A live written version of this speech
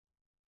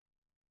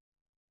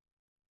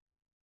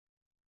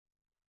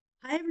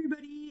Hi,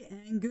 everybody,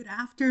 and good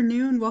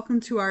afternoon. Welcome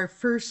to our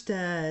first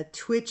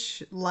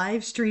Twitch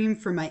live stream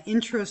for my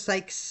Intro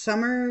Psych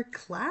summer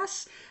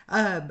class.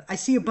 I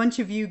see a bunch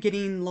of you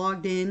getting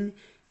logged in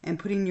and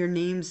putting your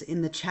names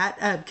in the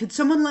chat. Could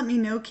someone let me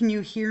know? Can you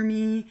hear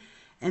me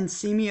and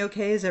see me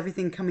okay? Is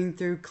everything coming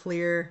through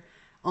clear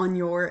on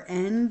your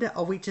end?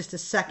 I'll wait just a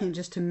second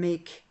just to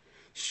make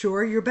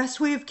sure. Your best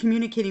way of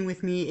communicating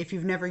with me if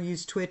you've never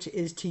used Twitch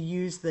is to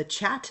use the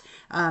chat.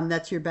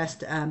 That's your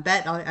best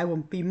bet. I will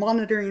be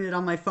monitoring it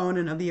on my phone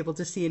and I'll be able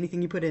to see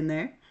anything you put in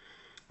there.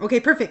 Okay,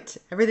 perfect.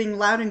 Everything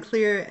loud and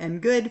clear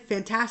and good.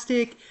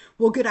 Fantastic.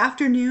 Well, good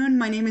afternoon.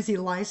 My name is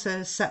Elisa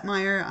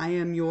Setmire. I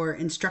am your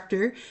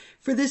instructor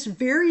for this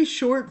very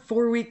short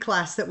 4-week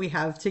class that we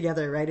have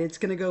together, right? It's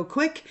going to go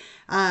quick,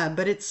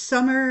 but it's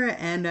summer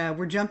and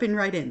we're jumping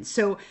right in.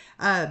 So,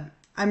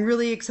 I'm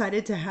really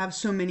excited to have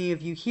so many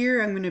of you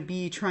here. I'm going to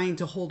be trying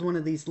to hold one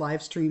of these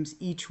live streams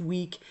each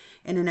week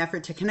in an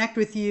effort to connect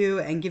with you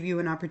and give you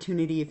an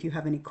opportunity if you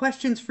have any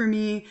questions for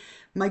me.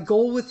 My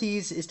goal with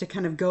these is to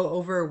kind of go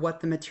over what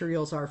the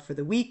materials are for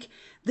the week.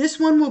 This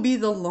one will be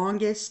the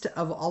longest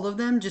of all of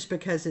them just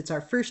because it's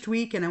our first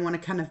week and I want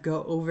to kind of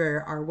go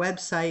over our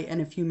website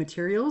and a few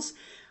materials.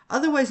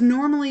 Otherwise,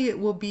 normally it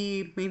will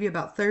be maybe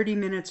about 30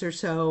 minutes or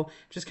so,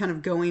 just kind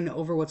of going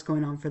over what's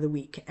going on for the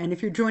week. And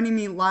if you're joining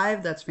me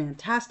live, that's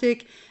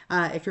fantastic.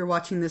 If you're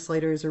watching this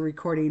later as a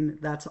recording,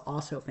 that's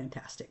also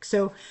fantastic.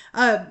 So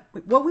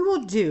what we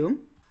will do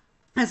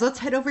is let's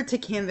head over to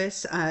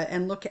Canvas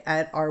and look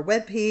at our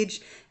webpage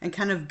and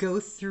kind of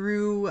go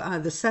through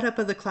the setup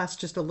of the class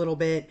just a little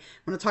bit.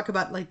 I want to talk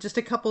about like just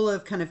a couple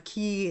of kind of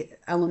key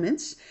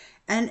elements.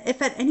 And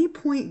if at any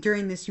point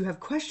during this you have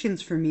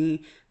questions for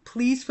me,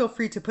 please feel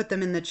free to put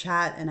them in the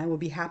chat and I will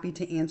be happy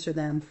to answer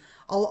them.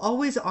 I'll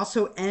always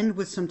also end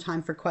with some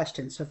time for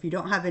questions. So if you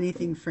don't have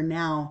anything for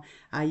now,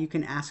 you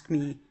can ask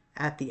me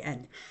at the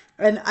end.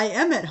 And I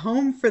am at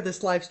home for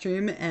this live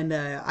stream and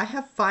I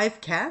have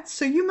 5 cats.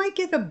 So you might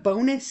get a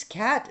bonus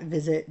cat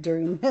visit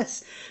during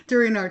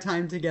our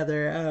time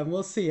together.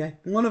 We'll see.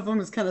 One of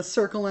them is kind of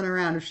circling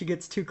around. If she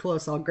gets too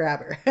close, I'll grab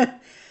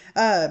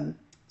her.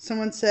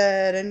 Someone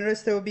said, I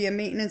noticed there will be a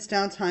maintenance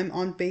downtime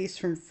on base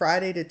from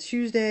Friday to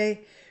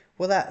Tuesday.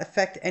 Will that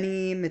affect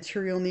any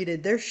material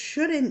needed? There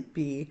shouldn't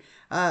be.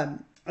 Are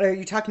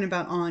you talking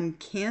about on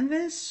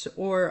Canvas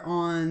or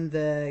on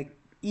the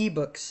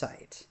ebook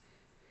site?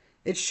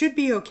 It should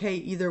be okay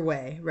either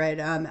way, right?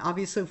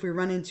 Obviously, if we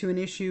run into an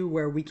issue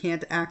where we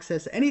can't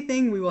access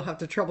anything, we will have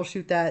to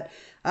troubleshoot that.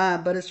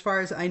 But as far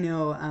as I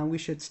know, we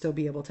should still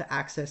be able to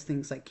access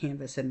things like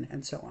Canvas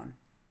and so on.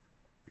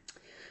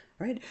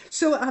 Right.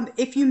 So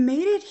if you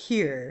made it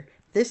here,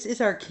 this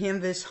is our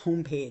Canvas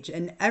homepage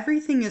and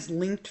everything is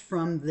linked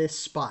from this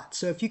spot.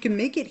 So if you can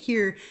make it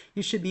here,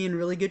 you should be in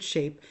really good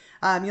shape.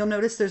 You'll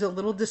notice there's a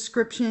little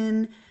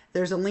description.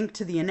 There's a link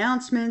to the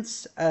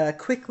announcements, a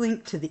quick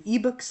link to the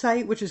ebook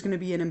site, which is going to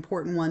be an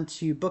important one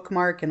to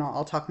bookmark, and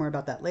I'll talk more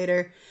about that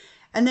later.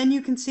 And then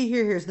you can see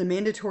here's the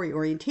mandatory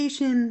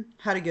orientation,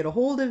 how to get a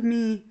hold of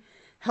me,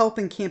 help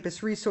and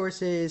campus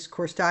resources,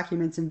 course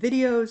documents and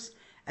videos,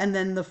 and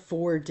then the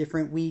 4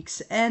 different weeks,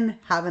 and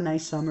have a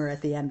nice summer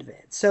at the end of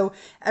it. So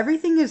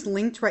everything is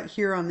linked right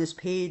here on this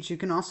page. You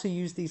can also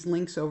use these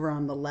links over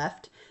on the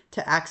left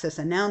to access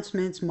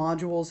announcements,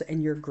 modules,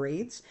 and your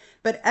grades.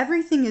 But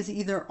everything is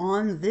either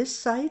on this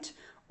site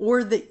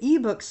or the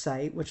ebook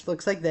site, which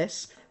looks like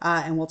this,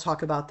 and we'll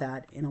talk about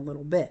that in a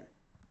little bit.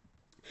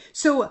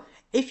 So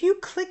if you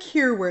click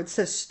here where it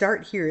says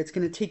start here, it's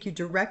going to take you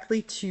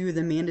directly to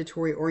the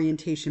mandatory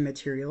orientation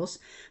materials.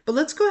 But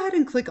let's go ahead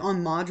and click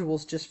on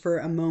modules just for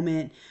a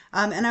moment.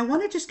 And I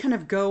want to just kind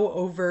of go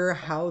over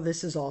how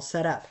this is all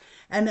set up.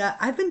 And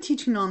I've been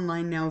teaching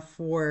online now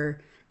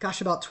for,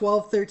 gosh, about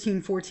 12,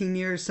 13, 14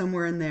 years,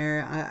 somewhere in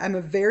there. I'm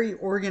a very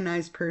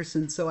organized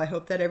person, so I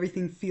hope that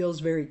everything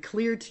feels very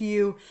clear to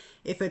you.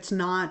 If it's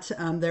not,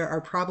 there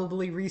are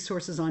probably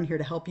resources on here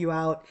to help you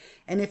out.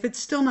 And if it's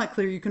still not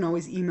clear, you can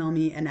always email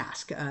me and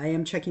ask. I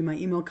am checking my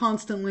email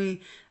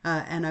constantly,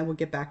 and I will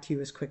get back to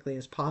you as quickly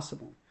as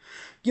possible.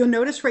 You'll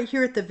notice right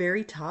here at the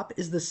very top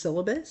is the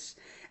syllabus.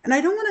 And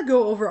I don't want to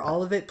go over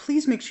all of it.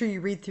 Please make sure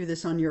you read through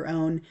this on your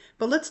own.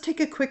 But let's take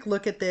a quick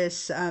look at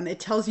this. It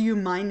tells you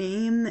my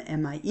name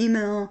and my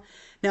email.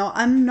 Now,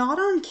 I'm not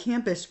on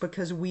campus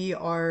because we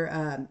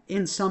are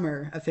in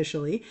summer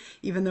officially,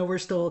 even though we're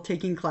still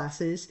taking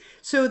classes.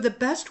 So the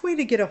best way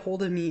to get a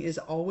hold of me is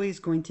always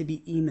going to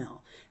be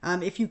email.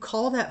 If you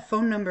call that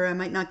phone number, I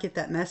might not get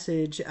that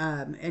message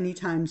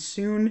anytime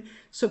soon.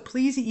 So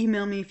please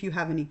email me if you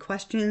have any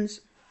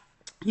questions.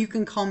 You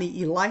can call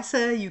me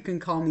Elisa. You can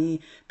call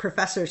me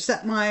Professor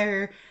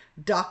Setmire.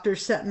 Dr.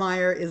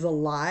 Setmire is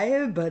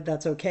alive, but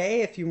that's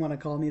okay. If you want to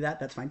call me that,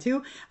 that's fine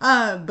too.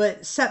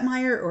 But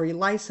Setmire or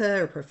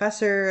Elisa or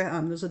Professor,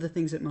 those are the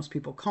things that most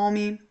people call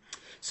me.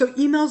 So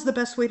email is the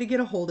best way to get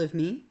a hold of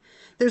me.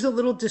 There's a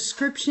little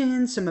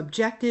description, some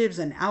objectives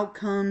and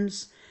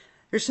outcomes.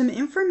 There's some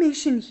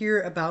information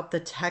here about the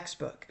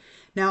textbook.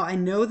 Now, I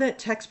know that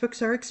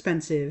textbooks are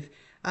expensive,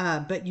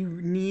 but you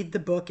need the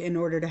book in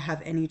order to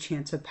have any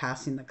chance of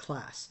passing the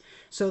class.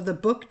 So the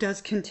book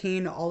does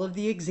contain all of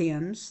the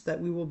exams that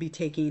we will be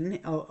taking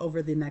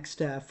over the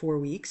next 4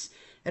 weeks.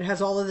 It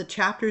has all of the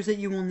chapters that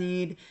you will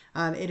need.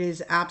 It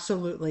is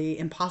absolutely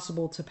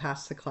impossible to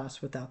pass the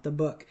class without the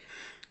book.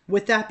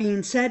 With that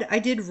being said, I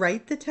did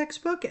write the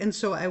textbook, and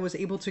so I was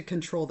able to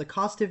control the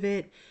cost of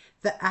it.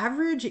 The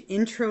average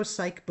intro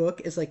psych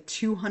book is like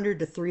 $200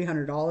 to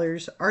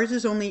 $300. Ours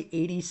is only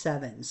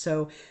 $87.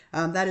 So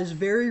that is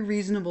very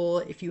reasonable.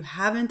 If you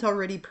haven't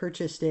already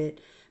purchased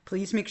it,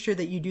 please make sure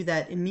that you do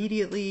that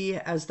immediately,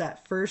 as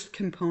that first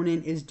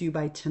component is due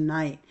by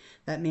tonight,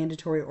 that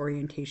mandatory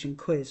orientation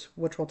quiz,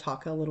 which we'll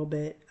talk a little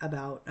bit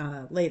about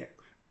later.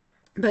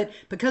 But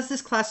because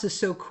this class is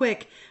so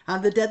quick,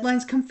 the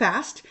deadlines come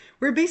fast.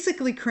 We're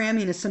basically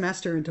cramming a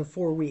semester into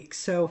 4 weeks.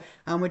 So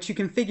what you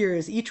can figure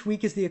is each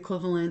week is the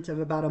equivalent of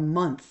about a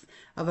month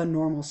of a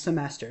normal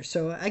semester.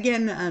 So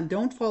again,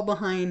 don't fall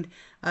behind.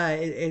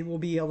 It will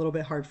be a little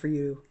bit hard for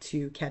you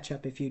to catch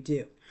up if you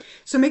do.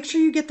 So make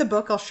sure you get the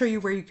book. I'll show you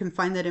where you can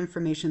find that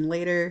information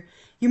later.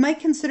 You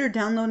might consider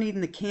downloading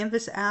the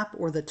Canvas app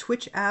or the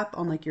Twitch app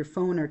on like your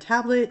phone or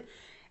tablet.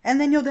 And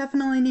then you'll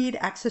definitely need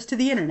access to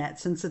the internet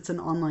since it's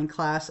an online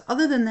class.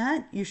 Other than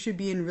that, you should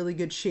be in really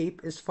good shape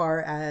as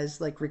far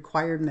as like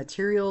required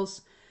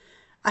materials.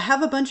 I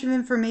have a bunch of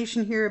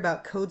information here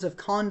about codes of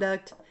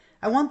conduct.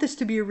 I want this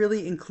to be a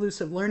really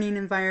inclusive learning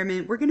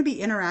environment. We're going to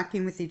be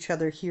interacting with each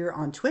other here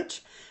on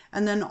Twitch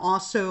and then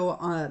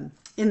also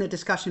in the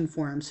discussion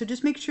forum. So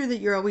just make sure that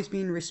you're always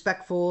being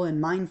respectful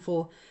and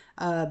mindful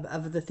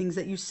of the things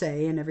that you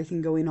say and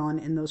everything going on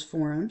in those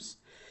forums.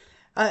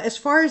 As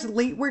far as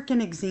late work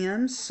and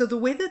exams, so the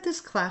way that this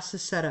class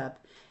is set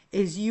up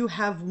is you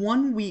have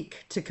 1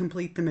 week to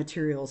complete the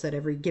materials at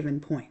every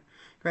given point,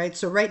 right?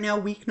 So right now,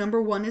 week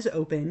number 1 is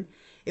open.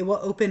 It will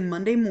open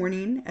Monday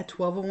morning at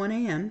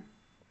 12:01 a.m.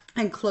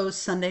 and close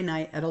Sunday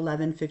night at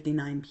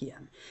 11:59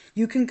 p.m.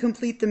 You can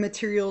complete the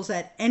materials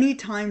at any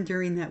time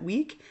during that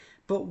week,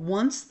 but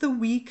once the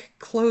week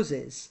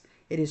closes,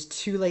 it is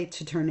too late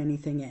to turn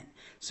anything in.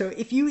 So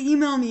if you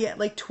email me at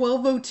like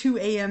 12:02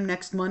 a.m.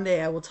 next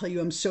Monday, I will tell you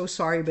I'm so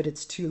sorry, but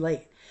it's too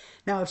late.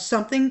 Now, if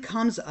something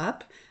comes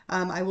up,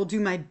 I will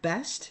do my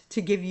best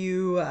to give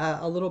you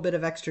a little bit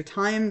of extra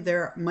time.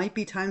 There might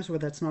be times where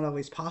that's not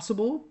always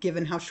possible,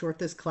 given how short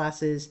this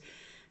class is.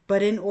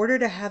 But in order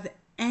to have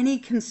any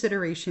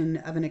consideration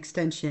of an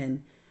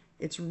extension,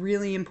 it's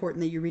really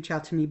important that you reach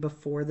out to me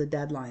before the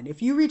deadline.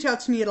 If you reach out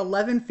to me at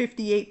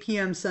 11:58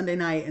 p.m. Sunday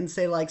night and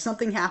say like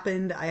something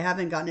happened, I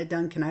haven't gotten it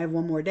done, can I have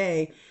one more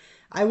day?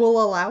 I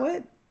will allow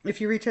it. If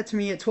you reach out to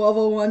me at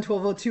 12:01,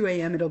 12:02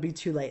 a.m., it'll be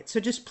too late. So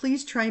just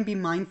please try and be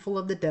mindful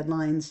of the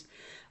deadlines.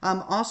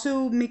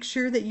 Also, make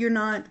sure that you're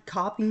not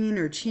copying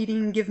or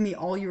cheating. Give me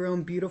all your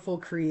own beautiful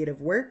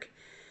creative work.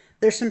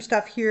 There's some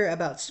stuff here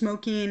about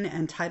smoking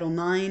and Title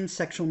IX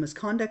sexual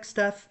misconduct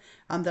stuff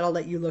that I'll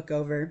let you look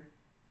over.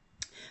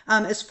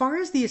 As far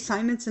as the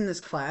assignments in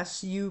this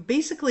class, you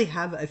basically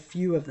have a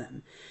few of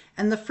them.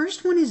 And the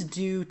first one is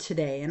due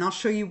today, and I'll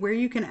show you where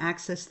you can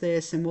access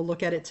this and we'll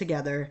look at it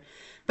together.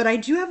 But I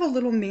do have a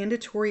little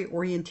mandatory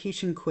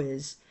orientation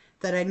quiz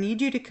that I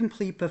need you to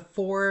complete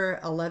before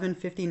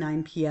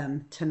 11:59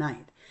 p.m.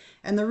 tonight.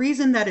 And the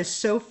reason that is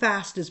so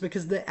fast is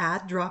because the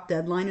ad drop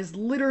deadline is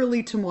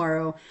literally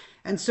tomorrow.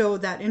 And so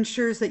that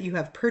ensures that you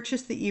have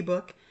purchased the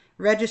ebook,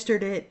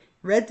 registered it,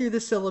 read through the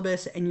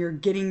syllabus, and you're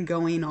getting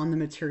going on the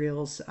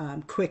materials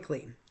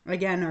quickly.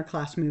 Again, our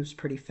class moves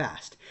pretty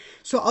fast.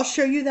 So I'll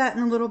show you that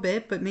in a little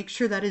bit, but make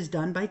sure that is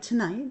done by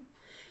tonight.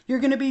 You're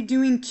going to be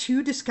doing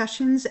 2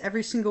 discussions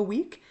every single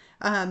week.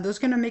 Those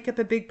are going to make up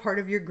a big part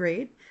of your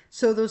grade.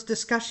 So those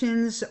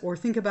discussions, or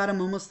think about them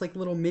almost like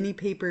little mini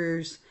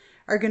papers,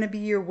 are going to be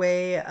your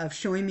way of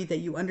showing me that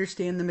you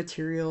understand the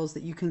materials,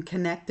 that you can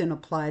connect and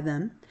apply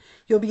them.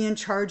 You'll be in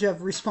charge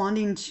of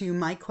responding to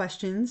my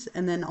questions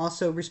and then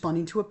also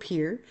responding to a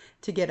peer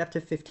to get up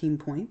to 15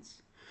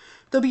 points.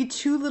 There'll be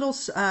 2 little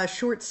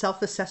short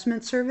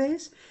self-assessment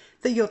surveys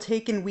that you'll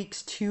take in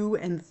weeks 2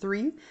 and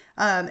 3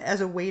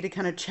 as a way to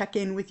kind of check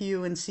in with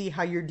you and see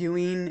how you're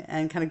doing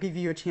and kind of give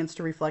you a chance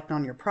to reflect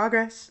on your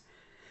progress.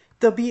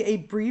 There'll be a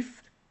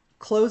brief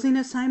closing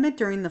assignment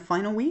during the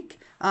final week.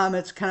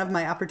 It's kind of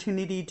my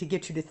opportunity to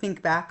get you to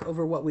think back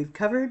over what we've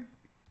covered.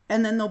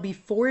 And then there'll be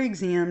 4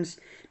 exams,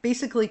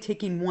 basically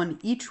taking 1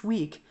 each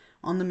week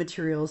on the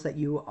materials that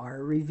you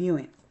are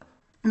reviewing.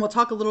 And we'll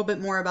talk a little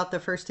bit more about the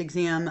first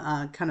exam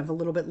kind of a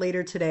little bit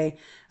later today.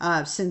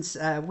 Since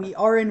we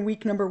are in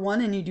week number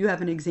 1 and you do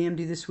have an exam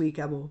due this week,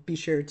 I will be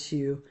sure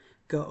to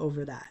go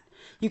over that.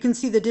 You can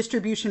see the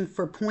distribution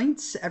for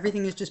points.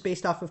 Everything is just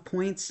based off of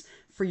points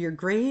for your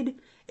grade.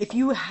 If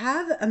you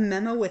have a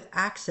memo with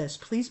access,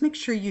 please make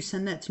sure you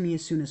send that to me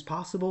as soon as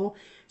possible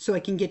so I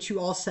can get you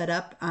all set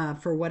up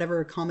for whatever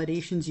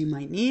accommodations you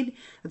might need.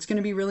 It's going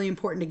to be really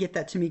important to get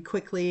that to me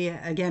quickly,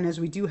 again, as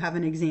we do have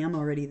an exam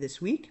already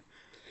this week.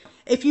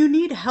 If you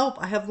need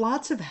help, I have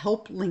lots of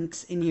help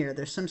links in here.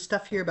 There's some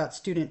stuff here about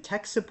student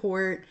tech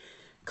support.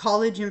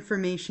 college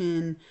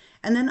information,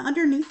 and then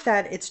underneath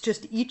that, it's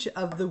just each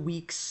of the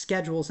week's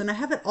schedules. And I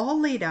have it all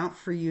laid out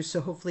for you,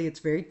 so hopefully it's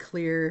very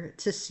clear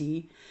to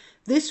see.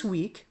 This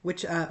week,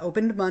 which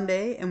opened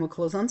Monday and will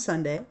close on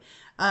Sunday,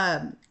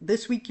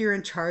 this week you're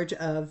in charge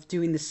of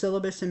doing the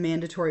syllabus and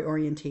mandatory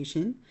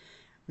orientation.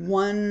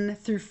 1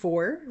 through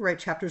 4, right?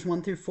 Chapters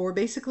 1 through 4.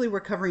 Basically, we're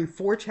covering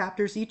 4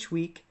 chapters each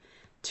week,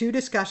 2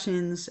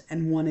 discussions,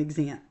 and 1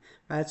 exam,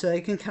 right? So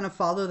you can kind of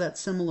follow that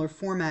similar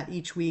format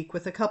each week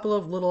with a couple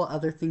of little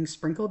other things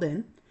sprinkled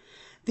in.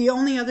 The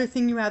only other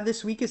thing you have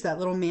this week is that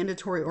little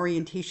mandatory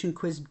orientation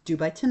quiz due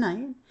by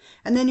tonight.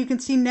 And then you can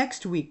see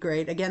next week,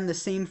 right? Again, the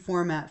same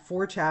format,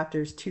 4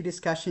 chapters, 2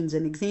 discussions,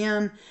 an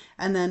exam,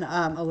 and then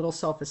a little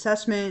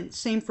self-assessment.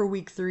 Same for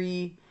week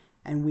 3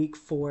 and week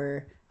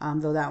 4,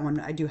 though that one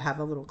I do have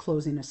a little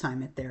closing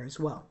assignment there as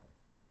well.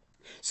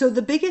 So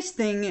the biggest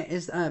thing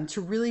is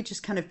to really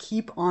just kind of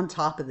keep on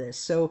top of this.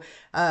 So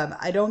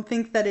I don't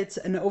think that it's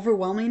an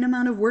overwhelming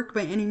amount of work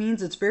by any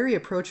means. It's very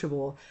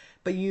approachable.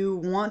 But you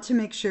want to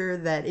make sure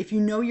that if you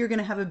know you're going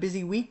to have a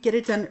busy week, get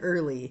it done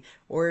early.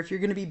 Or if you're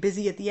going to be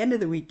busy at the end of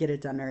the week, get it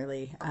done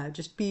early.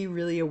 Just be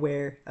really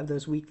aware of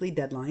those weekly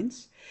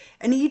deadlines.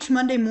 And each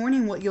Monday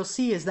morning, what you'll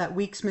see is that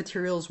week's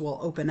materials will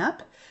open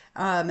up.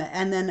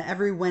 And then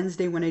every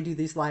Wednesday when I do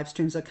these live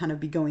streams, I'll kind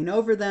of be going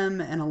over them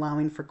and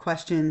allowing for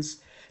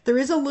questions. There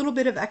is a little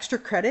bit of extra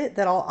credit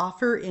that I'll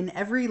offer in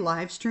every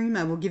live stream.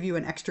 I will give you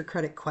an extra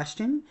credit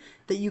question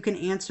that you can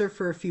answer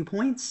for a few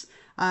points.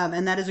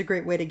 And that is a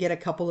great way to get a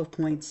couple of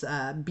points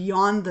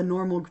beyond the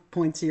normal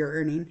points you're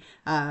earning.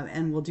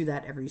 And we'll do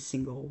that every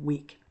single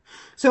week.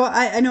 So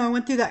I know I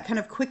went through that kind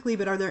of quickly,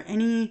 but are there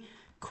any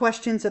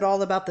questions at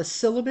all about the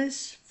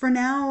syllabus for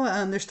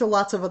now? There's still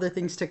lots of other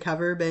things to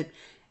cover, but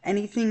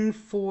anything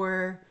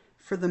for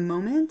the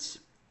moment?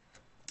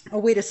 Oh,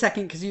 wait a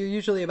second, because you're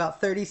usually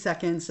about 30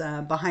 seconds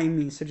behind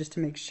me, so just to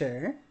make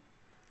sure.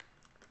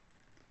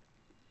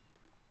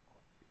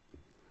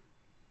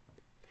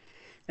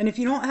 And if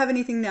you don't have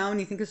anything now and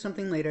you think of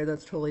something later,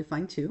 that's totally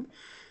fine too.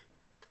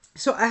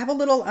 So I have a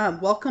little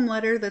welcome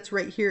letter that's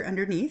right here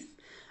underneath,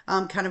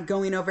 kind of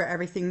going over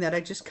everything that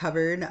I just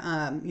covered,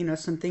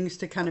 some things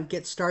to kind of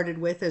get started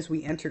with as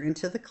we enter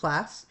into the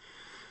class.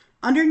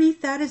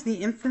 Underneath that is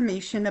the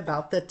information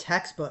about the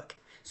textbook.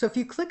 So if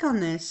you click on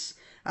this,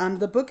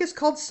 the book is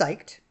called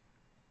Psyched,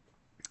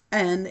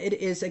 and it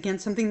is, again,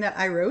 something that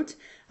I wrote,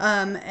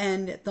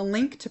 and the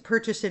link to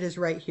purchase it is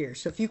right here.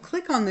 So if you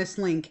click on this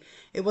link,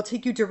 it will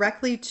take you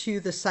directly to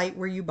the site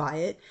where you buy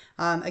it.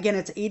 Again,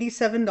 it's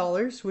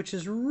 $87, which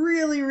is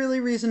really, really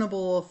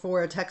reasonable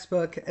for a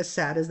textbook, as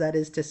sad as that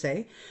is to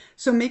say.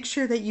 So make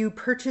sure that you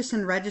purchase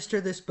and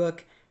register this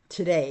book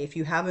today if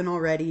you haven't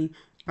already.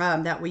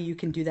 That way you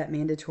can do that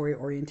mandatory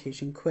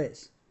orientation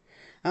quiz.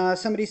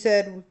 Somebody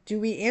said, do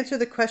we answer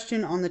the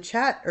question on the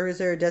chat or is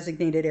there a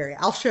designated area?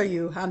 I'll show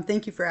you.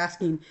 Thank you for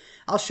asking.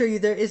 I'll show you.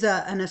 There is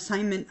an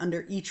assignment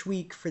under each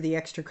week for the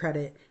extra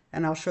credit,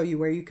 and I'll show you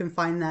where you can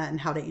find that and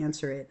how to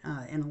answer it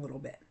in a little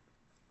bit.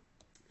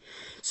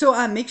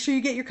 So make sure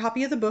you get your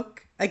copy of the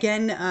book.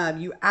 Again,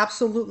 you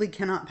absolutely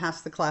cannot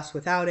pass the class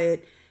without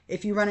it.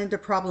 If you run into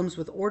problems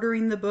with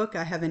ordering the book,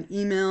 I have an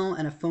email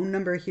and a phone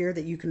number here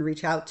that you can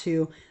reach out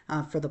to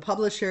for the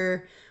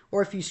publisher.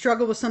 Or if you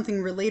struggle with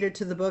something related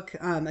to the book,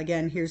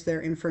 again, here's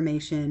their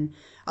information.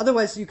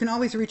 Otherwise, you can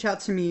always reach out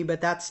to me, but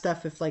that's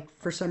stuff if, like,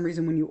 for some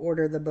reason when you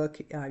order the book,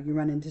 you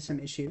run into some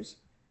issues.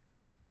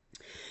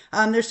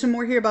 There's some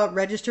more here about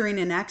registering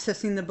and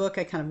accessing the book.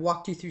 I kind of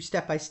walked you through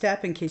step by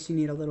step in case you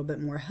need a little bit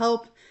more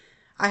help.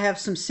 I have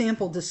some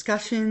sample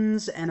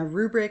discussions and a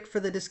rubric for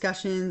the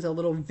discussions, a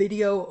little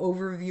video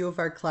overview of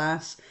our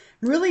class.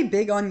 I'm really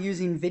big on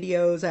using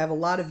videos. I have a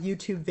lot of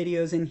YouTube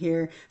videos in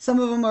here. Some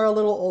of them are a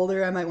little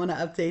older. I might want to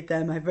update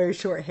them. I have very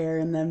short hair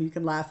in them. You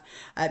can laugh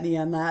at me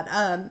on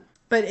that.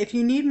 But if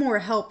you need more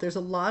help, there's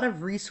a lot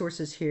of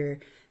resources here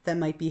that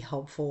might be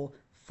helpful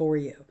for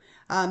you.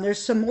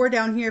 There's some more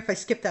down here. If I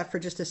skip that for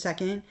just a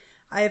second,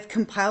 I have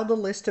compiled a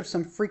list of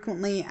some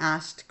frequently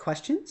asked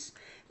questions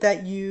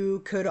that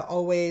you could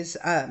always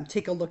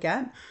take a look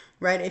at,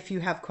 right? If you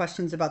have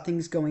questions about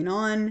things going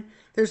on.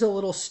 There's a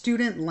little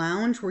student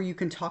lounge where you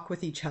can talk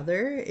with each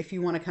other if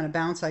you want to kind of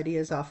bounce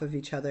ideas off of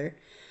each other.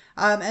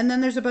 And then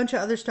there's a bunch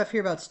of other stuff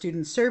here about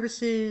student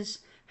services,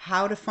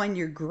 how to find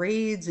your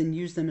grades and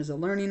use them as a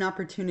learning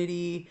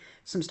opportunity,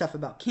 some stuff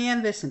about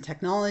Canvas and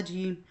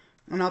technology.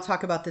 And I'll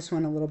talk about this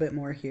one a little bit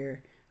more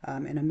here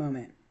in a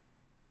moment.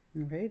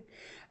 All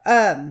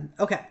right.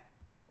 Okay.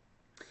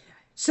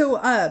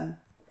 So,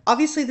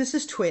 obviously this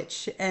is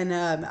Twitch, and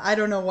I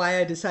don't know why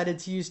I decided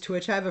to use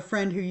Twitch. I have a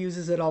friend who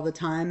uses it all the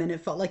time, and it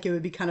felt like it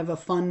would be kind of a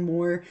fun,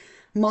 more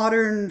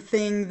modern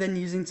thing than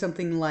using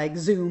something like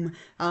Zoom,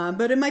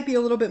 but it might be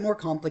a little bit more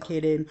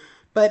complicated.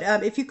 But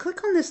if you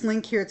click on this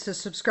link here, it says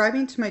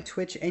subscribing to my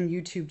Twitch and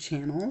YouTube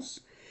channels.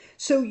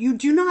 So you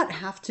do not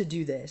have to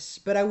do this,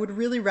 but I would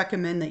really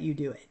recommend that you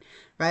do it,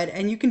 right?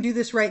 And you can do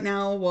this right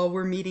now while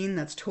we're meeting.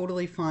 That's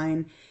totally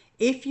fine.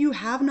 If you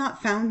have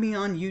not found me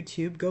on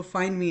YouTube, go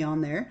find me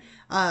on there.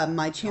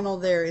 My channel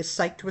there is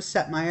Psyched with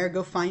Setmire.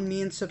 Go find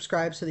me and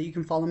subscribe so that you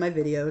can follow my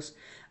videos,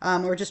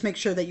 or just make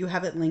sure that you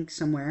have it linked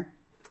somewhere.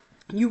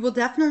 You will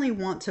definitely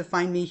want to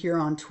find me here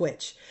on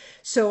Twitch.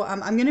 So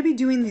I'm going to be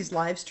doing these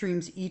live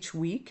streams each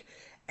week.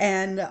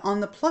 And on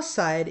the plus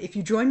side, if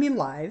you join me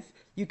live,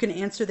 you can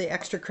answer the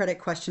extra credit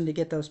question to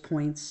get those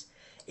points.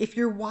 If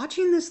you're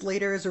watching this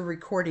later as a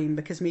recording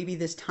because maybe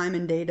this time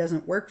and day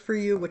doesn't work for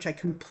you, which I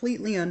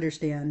completely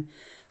understand,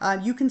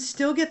 you can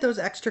still get those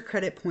extra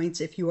credit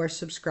points if you are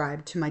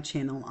subscribed to my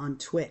channel on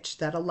Twitch.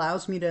 That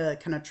allows me to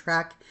kind of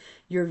track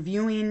your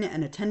viewing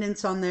and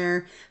attendance on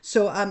there.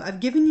 So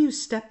I've given you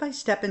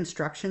step-by-step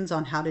instructions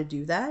on how to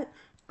do that.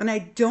 And I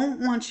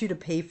don't want you to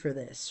pay for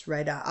this,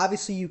 right?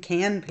 Obviously, you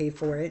can pay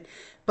for it,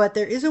 but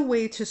there is a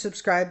way to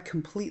subscribe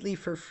completely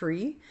for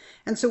free.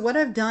 And so what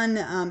I've done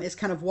is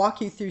kind of walk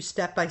you through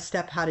step by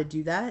step how to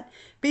do that.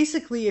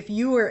 Basically, if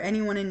you or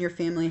anyone in your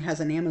family has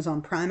an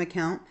Amazon Prime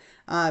account,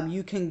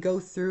 you can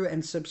go through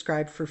and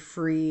subscribe for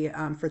free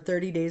for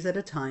 30 days at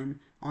a time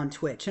on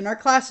Twitch. And our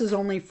class is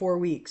only 4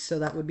 weeks, so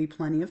that would be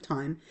plenty of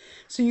time.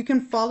 So you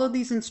can follow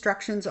these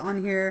instructions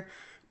on here.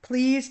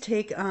 Please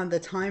take the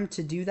time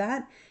to do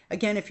that.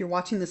 Again, if you're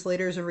watching this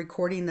later as a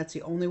recording, that's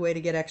the only way to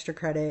get extra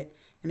credit.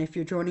 And if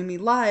you're joining me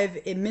live,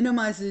 it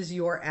minimizes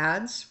your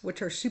ads,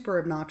 which are super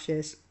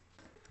obnoxious.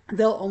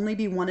 There'll only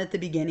be one at the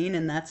beginning,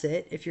 and that's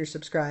it if you're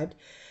subscribed.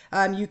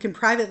 You can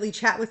privately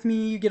chat with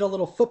me. You get a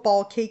little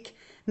football cake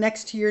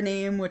next to your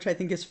name, which I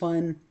think is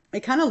fun. It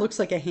kind of looks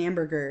like a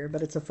hamburger,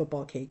 but it's a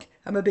football cake.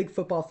 I'm a big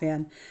football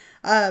fan.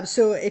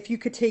 So if you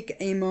could take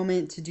a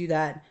moment to do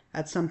that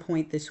at some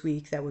point this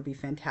week, that would be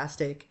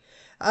fantastic.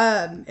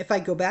 If I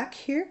go back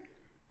here,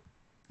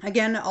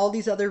 again, all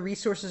these other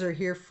resources are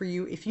here for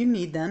you if you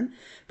need them.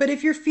 But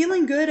if you're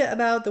feeling good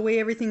about the way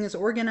everything is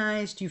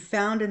organized, you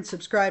found and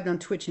subscribed on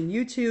Twitch and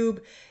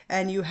YouTube,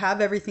 and you have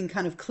everything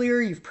kind of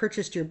clear, you've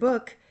purchased your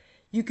book,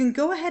 you can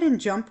go ahead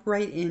and jump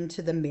right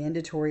into the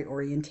mandatory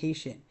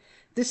orientation.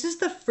 This is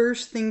the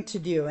first thing to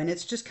do, and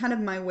it's just kind of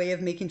my way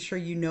of making sure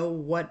you know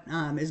what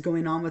is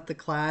going on with the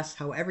class,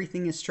 how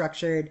everything is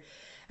structured.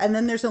 And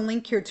then there's a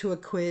link here to a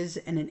quiz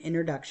and an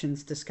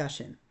introductions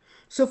discussion.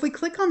 So if we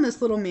click on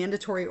this little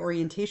mandatory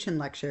orientation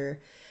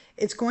lecture,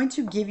 it's going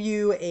to give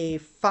you a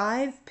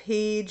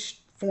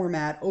 5-page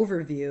format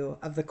overview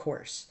of the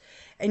course.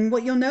 And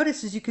what you'll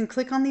notice is you can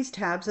click on these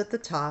tabs at the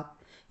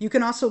top. You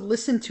can also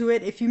listen to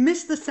it. If you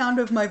miss the sound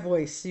of my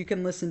voice, you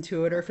can listen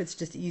to it, or if it's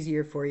just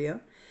easier for you.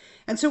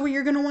 And so what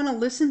you're going to want to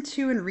listen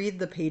to and read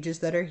the pages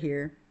that are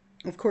here.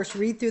 Of course,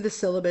 read through the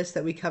syllabus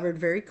that we covered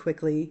very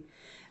quickly.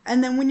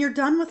 And then when you're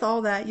done with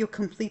all that, you'll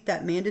complete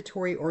that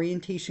mandatory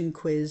orientation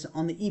quiz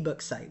on the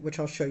ebook site, which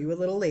I'll show you a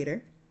little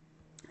later.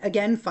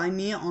 Again, find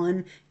me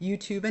on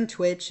YouTube and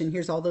Twitch, and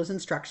here's all those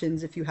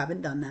instructions if you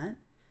haven't done that.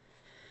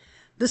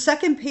 The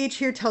second page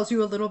here tells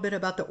you a little bit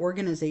about the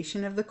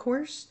organization of the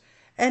course.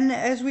 And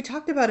as we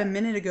talked about a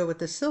minute ago with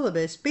the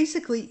syllabus,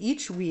 basically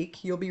each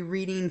week you'll be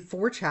reading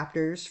 4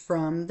 chapters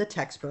from the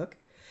textbook.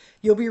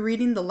 You'll be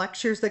reading the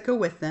lectures that go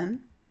with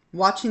them,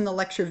 watching the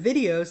lecture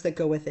videos that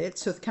go with it,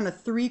 so it's kind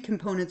of 3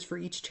 components for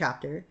each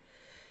chapter.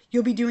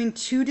 You'll be doing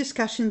 2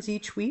 discussions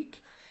each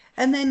week,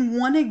 and then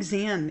 1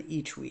 exam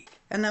each week.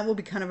 And that will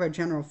be kind of our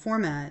general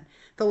format.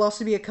 There'll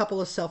also be a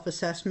couple of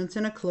self-assessments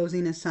and a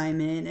closing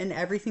assignment, and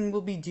everything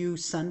will be due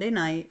Sunday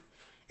night,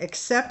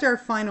 except our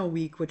final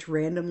week, which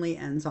randomly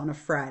ends on a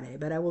Friday.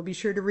 But I will be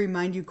sure to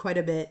remind you quite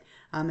a bit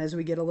as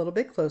we get a little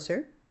bit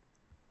closer.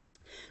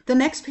 The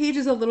next page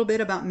is a little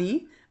bit about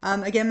me.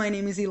 Again, my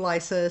name is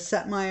Elisa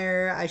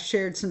Setmire. I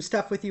shared some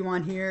stuff with you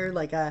on here.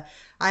 Like I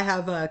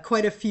have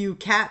quite a few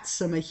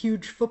cats. I'm a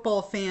huge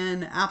football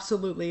fan.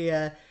 Absolutely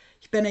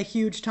been a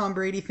huge Tom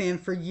Brady fan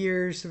for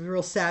years.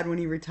 Real sad when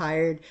he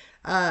retired.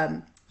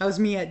 That was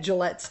me at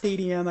Gillette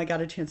Stadium. I got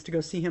a chance to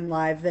go see him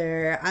live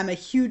there. I'm a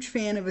huge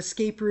fan of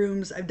escape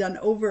rooms. I've done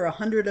over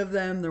 100 of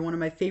them. They're one of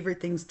my favorite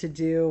things to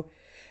do.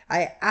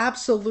 I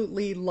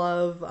absolutely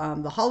love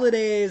the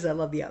holidays. I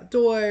love the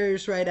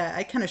outdoors, right?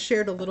 I kind of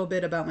shared a little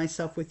bit about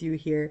myself with you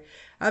here,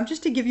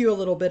 just to give you a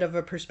little bit of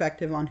a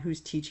perspective on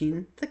who's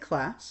teaching the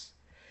class.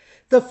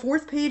 The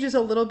 4th page is a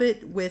little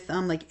bit with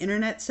like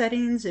internet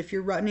settings. If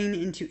you're running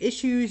into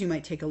issues, you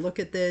might take a look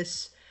at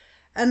this.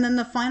 And then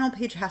the final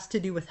page has to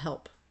do with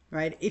help,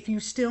 right? If you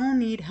still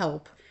need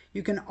help,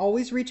 you can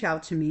always reach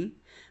out to me.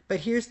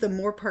 But here's the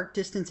Moore Park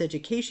Distance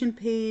Education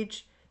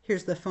page.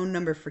 Here's the phone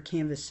number for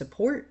Canvas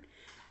support.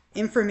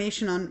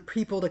 Information on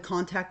people to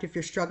contact if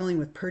you're struggling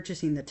with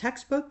purchasing the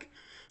textbook.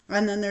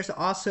 And then there's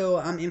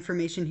also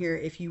information here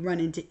if you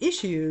run into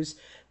issues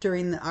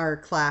during our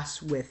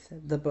class with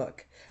the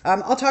book.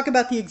 I'll talk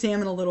about the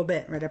exam in a little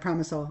bit, right? I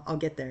promise I'll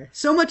get there.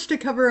 So much to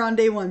cover on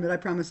day 1, but I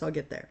promise I'll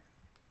get there.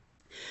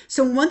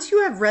 So once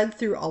you have read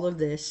through all of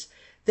this,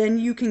 then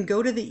you can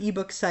go to the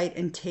ebook site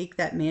and take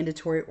that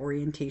mandatory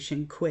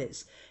orientation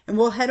quiz. And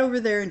we'll head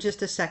over there in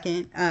just a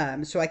second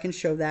so I can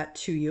show that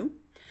to you.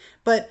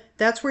 But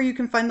that's where you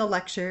can find the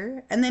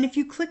lecture. And then if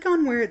you click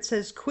on where it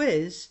says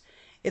quiz,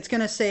 it's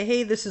going to say,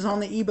 hey, this is on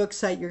the ebook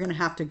site. You're going to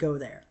have to go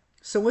there.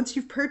 So once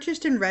you've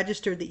purchased and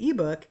registered the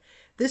ebook,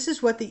 this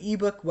is what the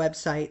ebook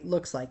website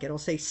looks like. It'll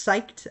say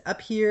Psyched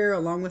up here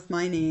along with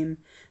my name.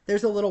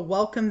 There's a little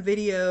welcome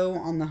video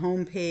on the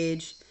home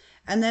page.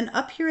 And then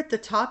up here at the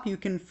top, you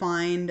can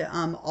find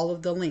all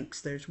of the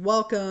links. There's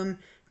welcome,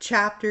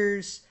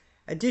 chapters,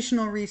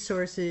 additional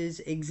resources,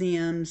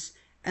 exams,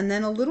 and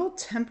then a little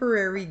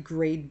temporary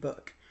grade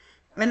book.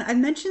 And I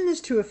mentioned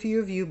this to a few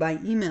of you by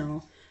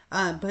email,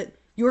 but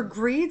your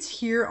grades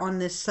here on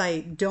this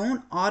site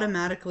don't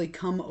automatically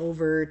come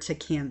over to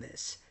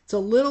Canvas. It's a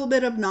little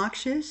bit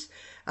obnoxious,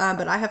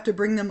 but I have to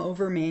bring them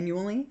over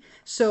manually.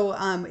 So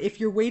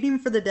if you're waiting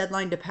for the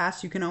deadline to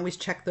pass, you can always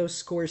check those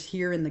scores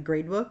here in the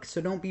gradebook.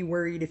 So don't be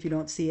worried if you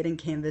don't see it in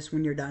Canvas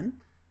when you're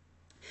done.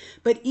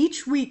 But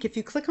each week, if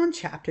you click on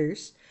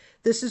chapters,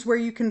 this is where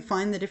you can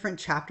find the different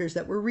chapters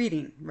that we're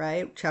reading,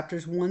 right?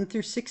 Chapters 1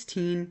 through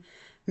 16.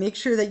 Make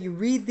sure that you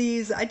read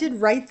these. I did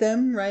write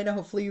them, right?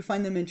 Hopefully you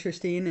find them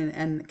interesting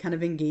and kind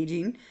of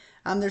engaging.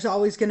 There's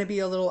always going to be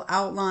a little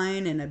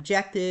outline and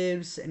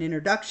objectives, an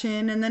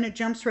introduction, and then it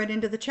jumps right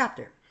into the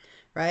chapter,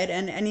 right?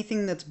 And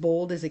anything that's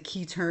bold is a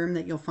key term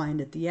that you'll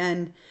find at the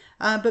end.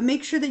 But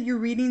make sure that you're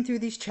reading through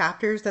these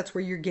chapters. That's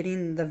where you're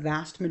getting the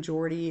vast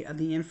majority of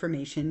the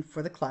information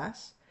for the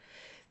class.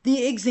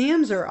 The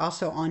exams are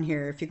also on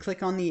here. If you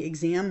click on the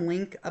exam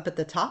link up at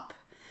the top,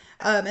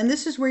 and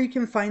this is where you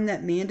can find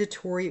that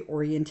mandatory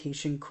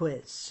orientation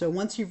quiz. So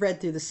once you've read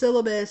through the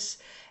syllabus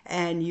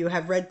and you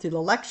have read through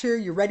the lecture,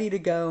 you're ready to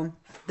go.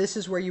 This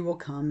is where you will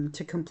come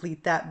to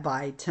complete that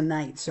by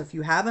tonight. So if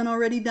you haven't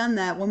already done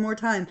that, one more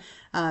time,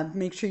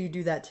 make sure you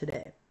do that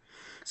today.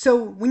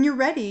 So when you're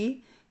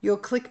ready, you'll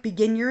click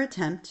begin your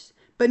attempt.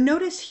 But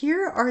notice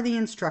here are the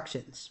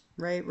instructions,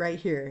 right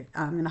here.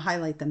 I'm going to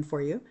highlight them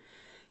for you.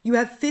 You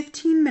have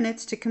 15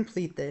 minutes to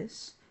complete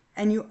this.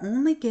 And you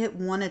only get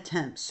one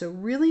attempt. So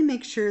really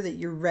make sure that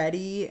you're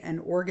ready and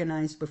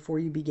organized before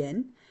you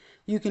begin.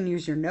 You can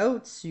use your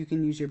notes, you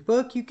can use your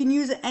book, you can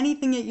use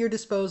anything at your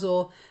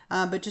disposal,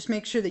 but just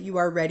make sure that you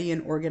are ready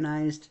and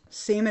organized.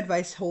 Same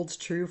advice holds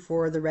true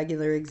for the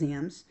regular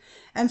exams.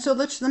 And so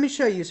let me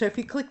show you. So if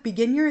you click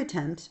begin your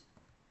attempt,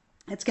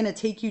 it's going to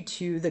take you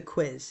to the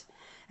quiz.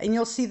 And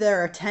you'll see there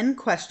are 10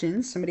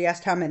 questions. Somebody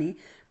asked how many,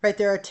 right?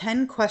 There are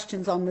 10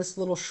 questions on this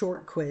little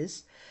short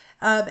quiz.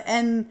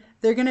 And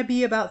they're going to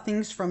be about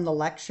things from the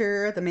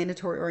lecture, the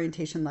mandatory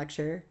orientation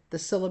lecture, the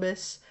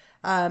syllabus,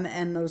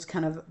 and those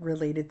kind of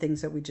related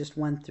things that we just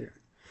went through.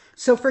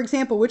 So for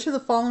example, which of the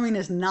following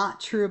is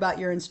not true about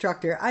your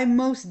instructor? I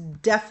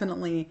most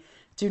definitely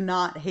do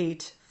not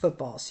hate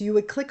football. So you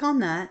would click on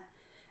that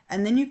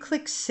and then you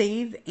click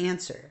save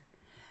answer.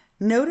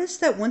 Notice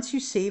that once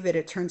you save it,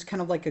 it turns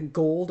kind of like a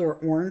gold or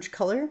orange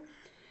color.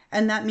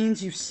 And that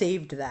means you've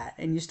saved that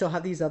and you still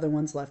have these other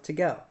ones left to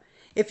go.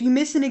 If you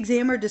miss an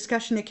exam or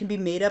discussion, it can be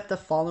made up the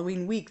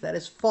following week. That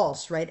is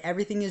false, right?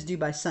 Everything is due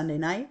by Sunday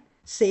night.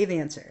 Save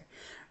answer,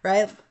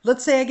 right?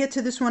 Let's say I get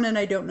to this one and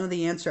I don't know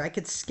the answer. I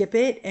could skip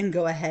it and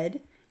go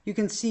ahead. You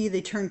can see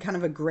they turn kind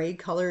of a gray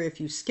color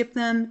if you skip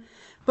them,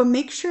 but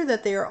make sure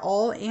that they are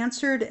all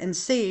answered and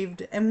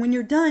saved. And when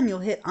you're done, you'll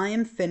hit I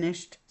am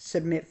finished,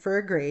 submit for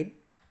a grade.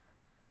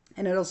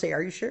 And it'll say,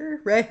 are you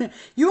sure? Right?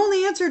 You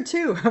only answered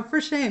 2,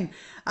 for shame.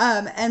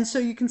 And so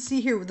you can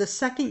see here, the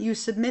second you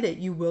submit it,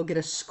 you will get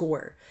a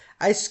score.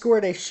 I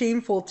scored a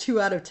shameful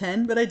 2 out of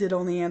 10, but I did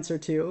only answer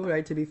 2,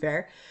 right, to be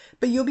fair.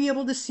 But you'll be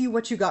able to see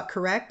what you got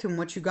correct and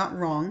what you got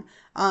wrong.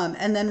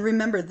 And then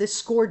remember, this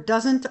score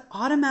doesn't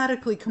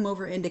automatically come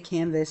over into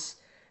Canvas,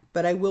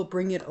 but I will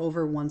bring it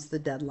over once the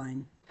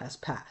deadline has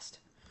passed.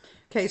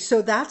 Okay,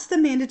 so that's the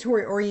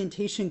mandatory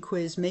orientation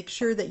quiz. Make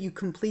sure that you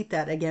complete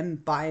that again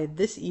by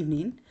this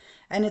evening.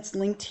 And it's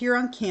linked here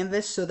on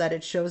Canvas so that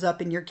it shows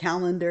up in your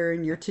calendar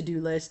and your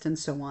to-do list and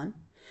so on.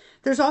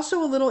 There's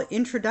also a little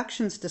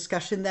introductions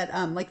discussion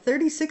that like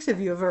 36 of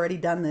you have already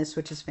done this,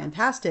 which is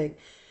fantastic.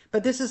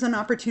 But this is an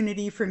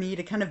opportunity for me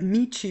to kind of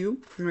meet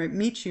you, right,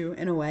 meet you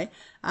in a way,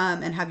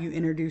 and have you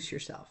introduce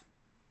yourself.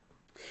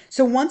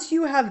 So once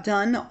you have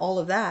done all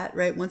of that,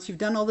 right, once you've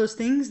done all those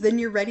things, then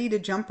you're ready to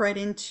jump right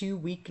into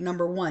week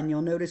number 1.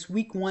 You'll notice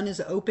week 1 is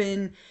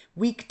open,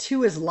 week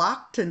 2 is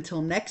locked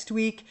until next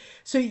week.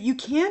 So you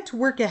can't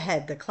work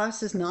ahead. The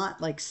class is not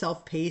like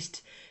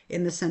self-paced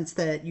in the sense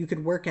that you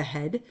could work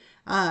ahead.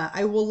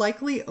 I will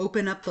likely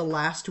open up the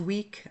last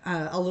week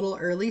a little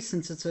early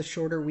since it's a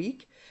shorter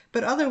week,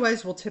 but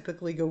otherwise we'll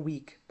typically go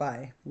week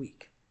by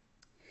week.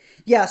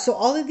 Yeah, so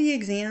all of the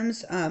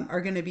exams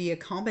are going to be a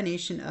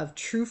combination of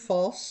true,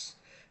 false,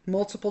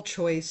 multiple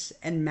choice,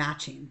 and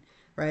matching,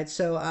 right?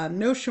 So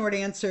no short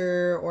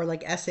answer or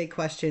like essay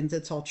questions.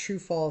 It's all true,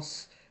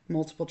 false,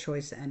 multiple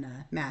choice, and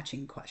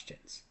matching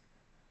questions.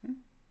 Okay.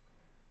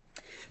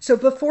 So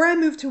before I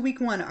move to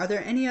week 1, are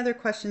there any other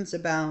questions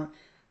about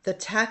the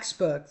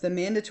textbook, the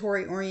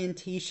mandatory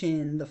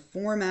orientation, the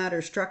format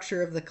or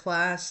structure of the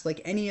class, like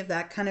any of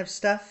that kind of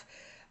stuff?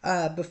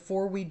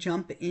 Before we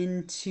jump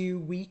into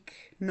week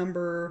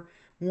number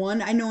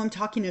one. I know I'm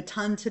talking a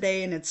ton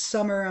today and it's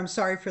summer. I'm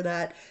sorry for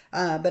that.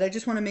 But I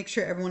just want to make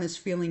sure everyone is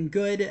feeling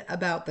good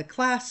about the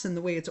class and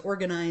the way it's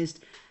organized.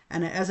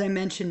 And as I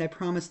mentioned, I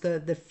promise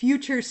the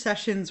future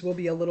sessions will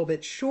be a little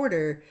bit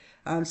shorter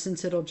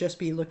since it'll just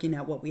be looking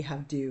at what we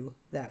have due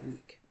that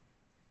week.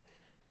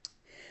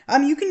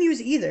 You can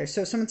use either.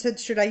 So someone said,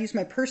 should I use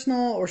my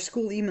personal or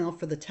school email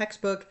for the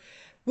textbook?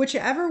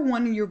 Whichever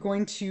one you're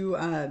going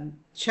to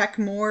check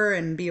more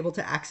and be able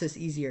to access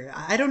easier.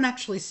 I don't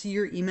actually see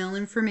your email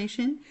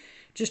information.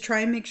 Just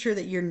try and make sure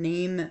that your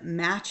name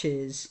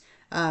matches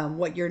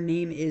what your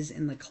name is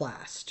in the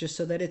class, just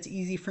so that it's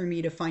easy for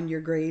me to find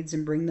your grades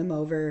and bring them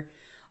over.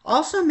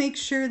 Also, make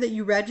sure that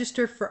you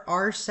register for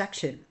our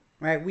section,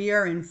 right? We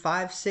are in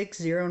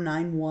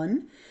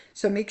 56091.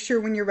 So make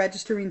sure when you're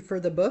registering for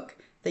the book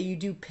that you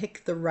do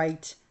pick the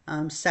right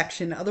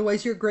section.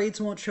 Otherwise, your grades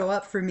won't show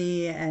up for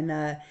me, and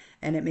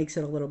it makes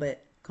it a little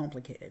bit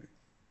complicated.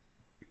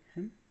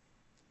 Okay.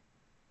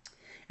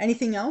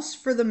 Anything else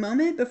for the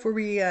moment before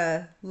we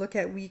look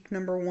at week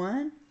number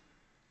 1?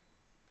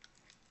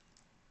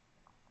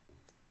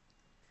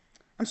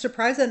 I'm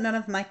surprised that none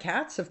of my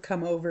cats have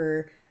come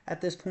over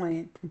at this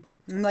point.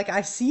 I'm like,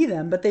 I see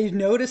them, but they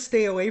know to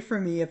stay away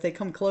from me. If they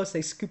come close,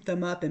 they scoop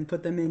them up and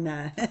put them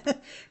in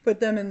put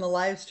them in the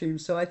live stream.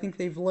 So I think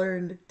they've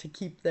learned to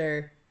keep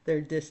their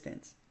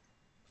distance.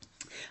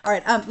 All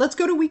right, let's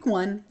go to week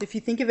 1. If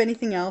you think of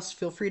anything else,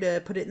 feel free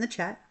to put it in the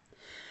chat.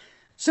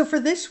 So for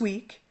this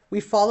week, we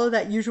follow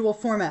that usual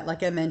format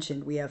like I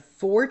mentioned. We have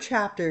 4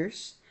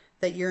 chapters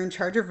that you're in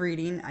charge of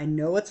reading. I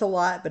know it's a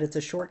lot, but it's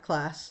a short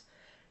class.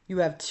 You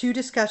have 2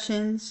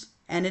 discussions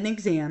and an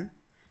exam.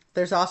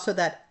 There's also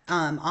that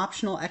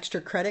optional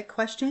extra credit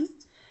question.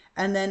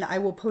 And then I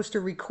will post a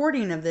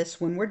recording of this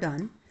when we're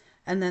done.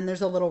 And then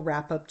there's a little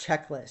wrap-up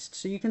checklist.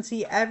 So you can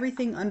see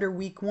everything under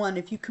week 1.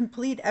 If you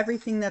complete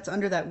everything that's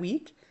under that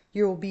week,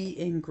 you will be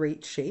in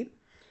great shape.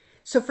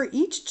 So for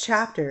each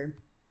chapter,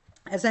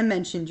 as I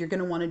mentioned, you're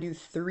going to want to do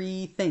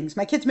 3 things.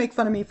 My kids make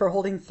fun of me for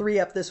holding 3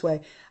 up this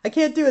way. I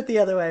can't do it the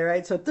other way,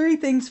 right? So 3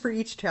 things for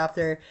each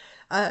chapter.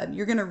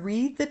 You're going to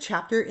read the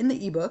chapter in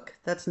the ebook.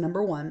 That's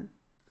number 1.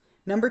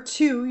 Number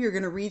 2, you're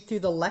going to read through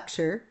the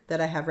lecture that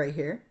I have right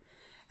here.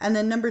 And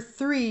then number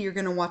 3, you're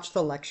going to watch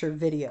the lecture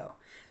video.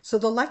 So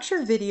the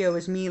lecture video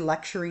is me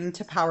lecturing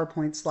to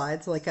PowerPoint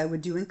slides like I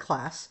would do in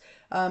class.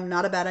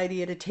 Not a bad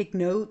idea to take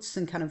notes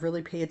and kind of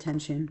really pay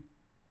attention.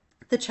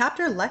 The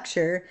chapter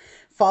lecture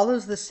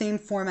follows the same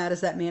format as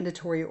that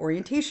mandatory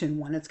orientation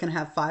one. It's going to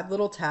have 5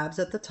 little tabs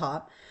at the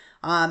top.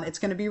 It's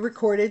going to be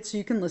recorded so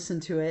you can listen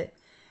to it.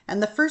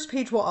 And the first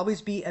page will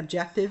always be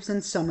objectives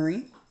and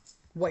summary,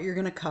 what you're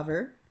going to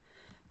cover.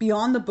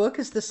 Beyond the book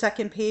is the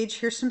second page.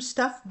 Here's some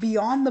stuff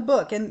beyond the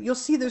book. And you'll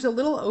see there's a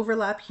little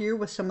overlap here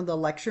with some of the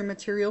lecture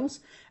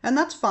materials. And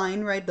that's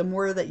fine, right? The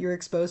more that you're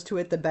exposed to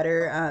it, the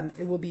better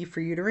it will be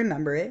for you to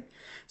remember it.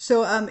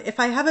 So if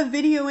I have a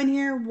video in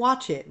here,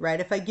 watch it,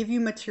 right? If I give you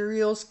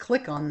materials,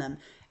 click on them.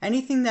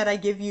 Anything that I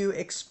give you,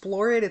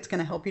 explore it. It's going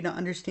to help you to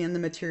understand the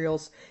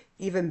materials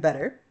even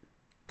better.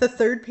 The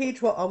third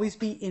page will always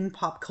be in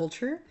pop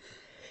culture.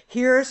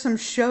 Here are some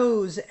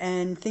shows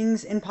and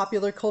things in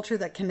popular culture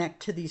that connect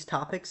to these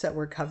topics that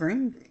we're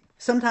covering.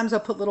 Sometimes I'll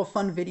put little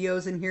fun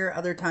videos in here.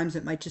 Other times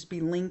it might just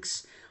be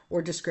links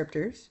or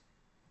descriptors.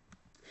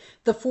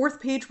 The fourth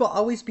page will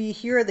always be,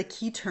 here are the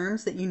key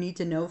terms that you need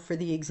to know for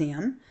the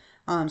exam.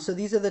 So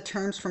these are the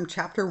terms from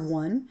chapter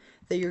 1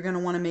 that you're going to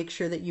want to make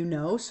sure that you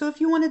know. So if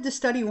you wanted to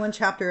study 1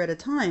 chapter at a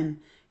time,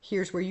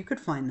 here's where you could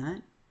find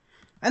that.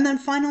 And then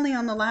finally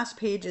on the last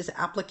page is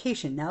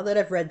application. Now that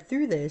I've read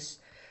through this,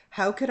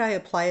 how could I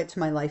apply it to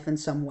my life in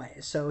some way?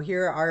 So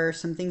here are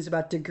some things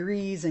about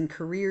degrees and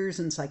careers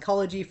and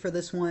psychology for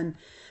this one.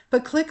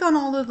 But click on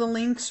all of the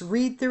links,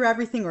 read through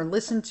everything or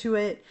listen to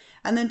it.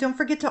 And then don't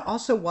forget to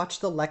also watch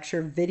the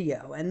lecture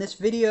video. And this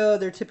video,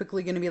 they're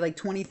typically going to be like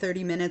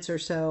 20-30 minutes or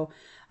so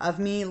of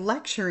me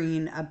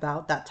lecturing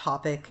about that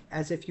topic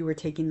as if you were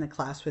taking the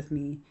class with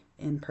me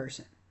in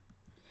person.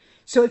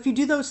 So if you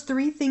do those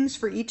 3 things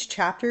for each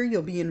chapter,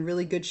 you'll be in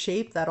really good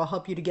shape. That'll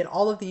help you to get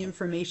all of the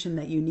information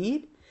that you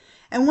need.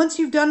 And once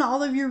you've done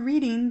all of your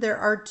reading, there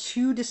are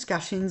 2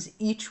 discussions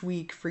each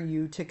week for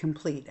you to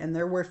complete. And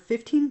they're worth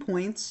 15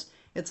 points.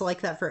 It's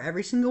like that for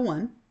every single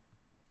one.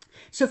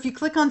 So if you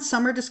click on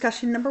summer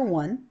discussion number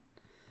 1,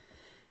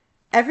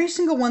 every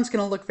single one's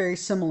going to look very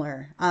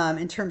similar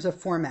in terms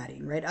of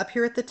formatting, right? Up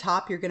here at the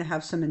top, you're going to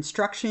have some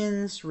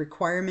instructions,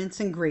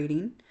 requirements, and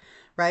grading,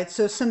 right?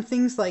 So some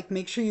things like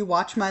make sure you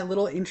watch my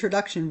little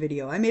introduction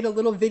video. I made a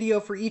little video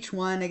for each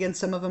one. Again,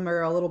 some of them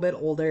are a little bit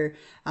older,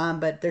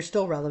 but they're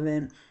still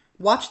relevant.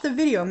 Watch the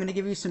video. I'm going to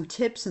give you some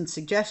tips and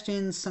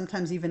suggestions,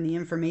 sometimes even the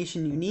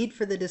information you need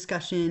for the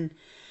discussion.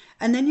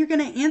 And then you're going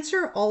to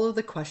answer all of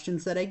the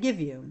questions that I give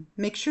you.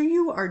 Make sure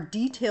you are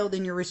detailed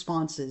in your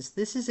responses.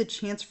 This is a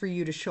chance for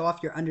you to show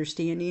off your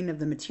understanding of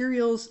the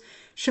materials,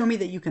 show me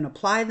that you can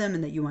apply them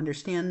and that you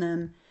understand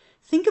them.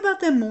 Think about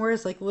them more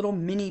as like little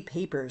mini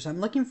papers. I'm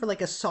looking for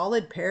like a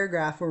solid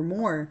paragraph or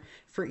more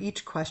for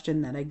each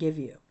question that I give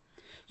you.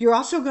 You're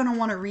also going to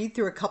want to read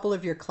through a couple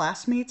of your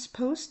classmates'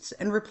 posts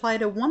and reply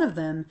to one of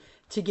them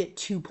to get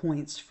 2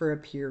 points for a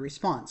peer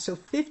response. So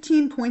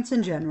 15 points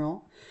in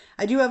general.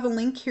 I do have a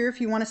link here if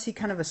you want to see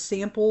kind of a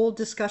sample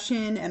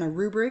discussion and a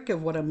rubric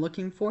of what I'm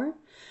looking for.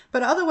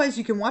 But otherwise,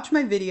 you can watch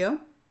my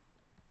video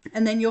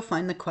and then you'll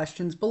find the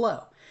questions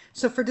below.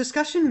 So for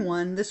discussion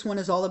 1, this one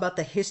is all about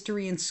the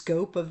history and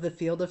scope of the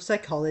field of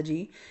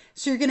psychology.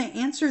 So you're going to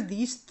answer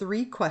these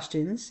 3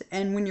 questions,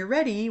 and when you're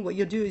ready, what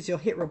you'll do is you'll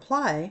hit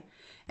reply,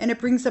 and it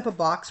brings up a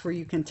box where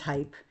you can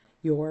type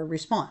your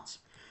response.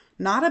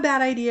 Not a bad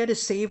idea to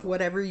save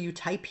whatever you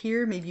type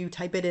here. Maybe you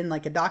type it in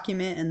like a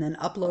document and then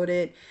upload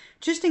it.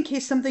 Just in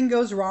case something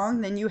goes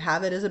wrong, then you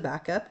have it as a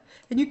backup.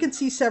 And you can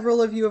see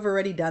several of you have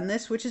already done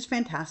this, which is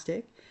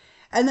fantastic.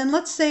 And then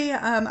let's say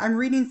I'm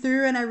reading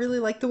through and I really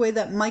like the way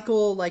that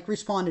Michael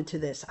responded to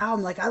this.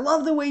 I'm like, I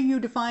love the way you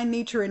define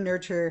nature and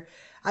nurture.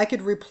 I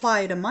could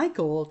reply to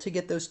Michael to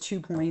get those 2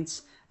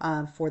 points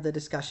for the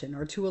discussion,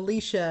 or to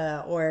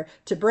Alicia, or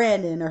to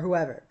Brandon, or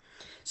whoever.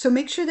 So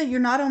make sure that you're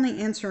not only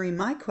answering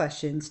my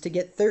questions to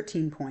get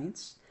 13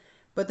 points,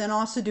 but then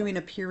also doing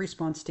a peer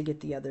response to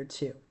get the other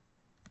 2.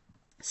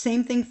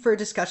 Same thing for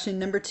discussion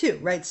number 2,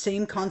 right?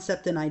 Same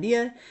concept and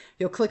idea.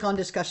 You'll click on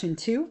discussion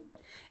 2.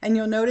 And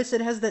you'll notice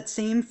it has that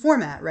same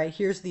format, right?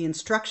 Here's the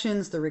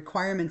instructions, the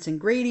requirements and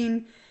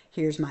grading.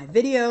 Here's my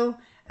video.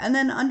 And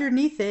then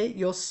underneath it,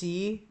 you'll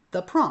see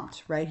the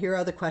prompt, right? Here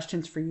are the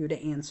questions for you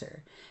to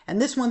answer.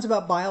 And this one's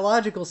about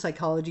biological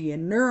psychology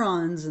and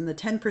neurons and the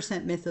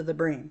 10% myth of the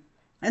brain.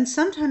 And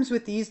sometimes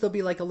with these, there'll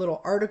be like a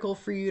little article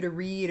for you to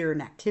read or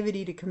an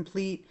activity to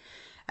complete.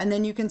 And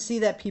then you can see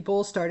that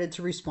people started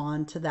to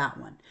respond to that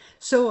one.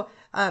 So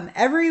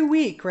every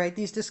week, right,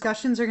 these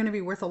discussions are going to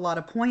be worth a lot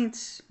of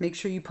points. Make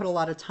sure you put a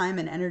lot of time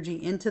and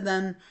energy into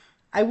them.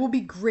 I will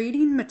be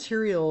grading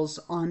materials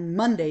on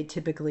Monday,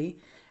 typically,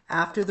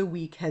 after the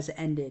week has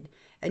ended.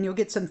 And you'll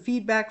get some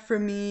feedback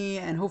from me,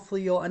 and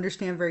hopefully you'll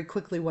understand very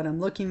quickly what I'm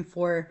looking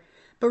for.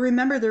 But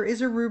remember, there is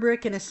a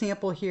rubric and a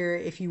sample here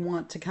if you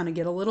want to kind of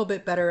get a little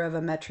bit better of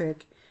a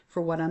metric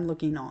for what I'm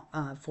looking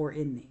for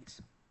in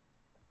these.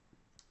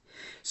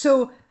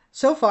 So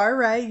far,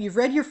 right, you've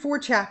read your 4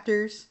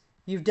 chapters,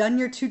 you've done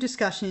your 2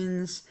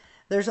 discussions.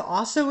 There's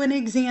also an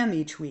exam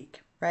each week,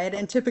 right?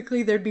 And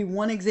typically there'd be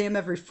 1 exam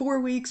every 4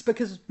 weeks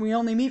because we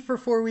only meet for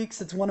 4 weeks.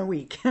 It's 1 a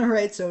week,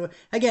 right? So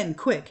again,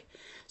 quick.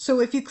 So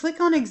if you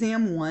click on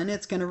exam 1,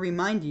 it's going to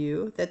remind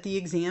you that the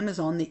exam is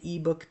on the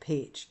ebook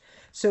page.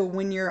 So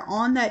when you're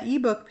on that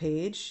ebook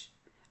page,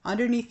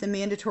 underneath the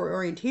mandatory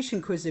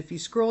orientation quiz, if you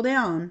scroll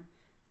down,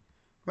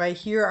 right,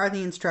 here are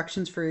the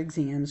instructions for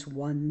exams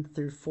 1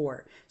 through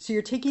 4. So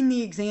you're taking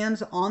the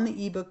exams on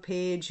the ebook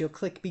page. You'll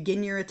click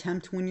begin your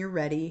attempt when you're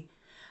ready.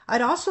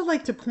 I'd also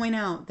like to point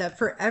out that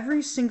for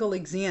every single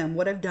exam,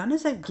 what I've done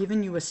is I've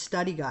given you a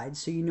study guide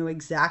so you know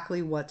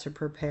exactly what to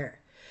prepare.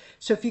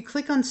 So if you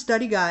click on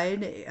study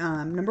guide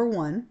number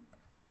 1,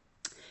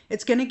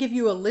 it's going to give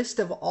you a list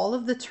of all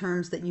of the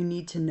terms that you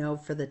need to know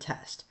for the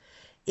test.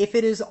 If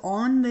it is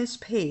on this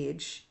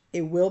page,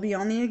 it will be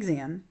on the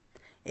exam.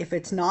 If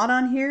it's not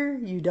on here,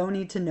 you don't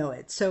need to know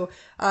it. So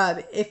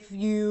if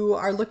you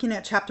are looking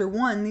at chapter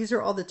 1, these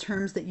are all the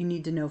terms that you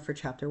need to know for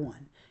chapter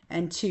 1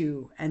 and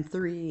 2 and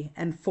 3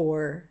 and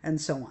 4 and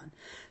so on.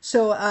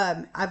 So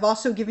I've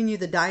also given you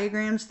the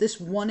diagrams. This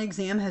one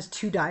exam has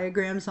 2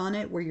 diagrams on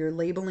it where you're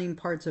labeling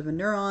parts of a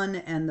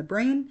neuron and the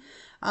brain.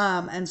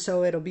 And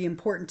so it'll be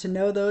important to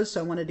know those. So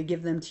I wanted to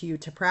give them to you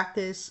to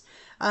practice.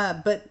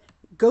 But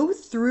go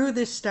through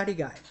this study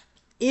guide.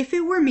 If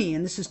it were me,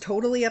 and this is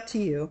totally up to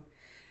you,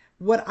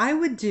 what I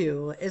would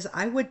do is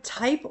I would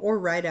type or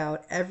write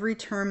out every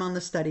term on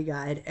the study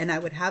guide and I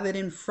would have it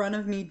in front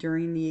of me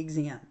during the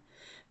exam.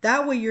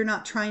 That way you're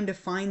not trying to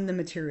find the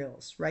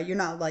materials, right? You're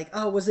not like,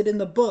 oh, was it in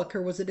the book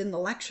or was it in the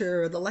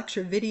lecture or the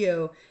lecture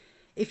video?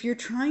 If you're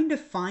trying to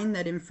find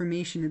that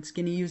information, it's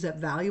going to use up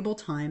valuable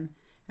time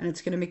and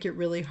it's going to make it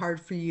really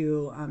hard for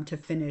you to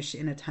finish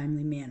in a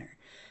timely manner.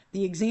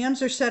 The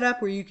exams are set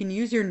up where you can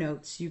use your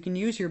notes, you can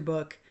use your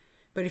book,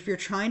 but if you're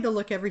trying to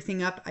look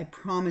everything up, I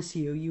promise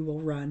you, you will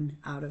run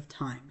out of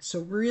time. So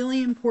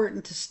really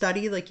important to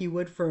study like you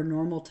would for a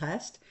normal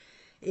test.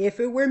 If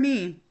it were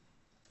me,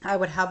 I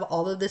would have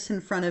all of this in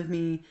front of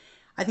me.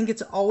 I think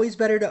it's always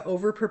better to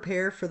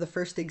over-prepare for the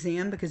first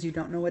exam because you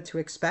don't know what to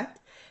expect.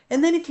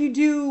 And then if you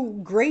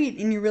do great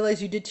and you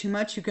realize you did too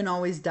much, you can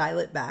always dial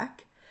it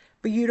back.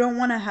 But you don't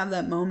want to have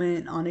that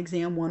moment on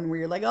exam 1 where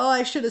you're like, oh,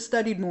 I should have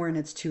studied more and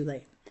it's too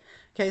late.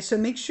 Okay, so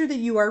make sure that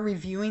you are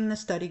reviewing the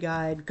study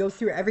guide, go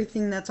through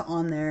everything that's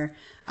on there,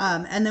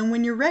 and then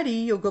when you're ready,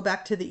 you'll go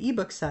back to the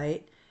ebook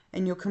site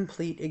and you'll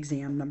complete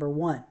exam number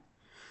 1.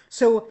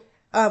 So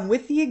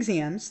with the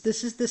exams,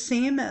 this is the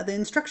same, the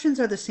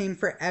instructions are the same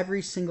for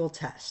every single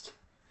test.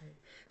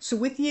 So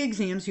with the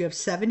exams, you have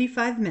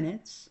 75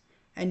 minutes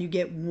and you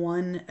get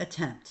 1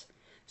 attempt.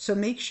 So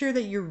make sure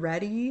that you're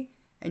ready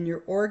and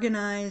you're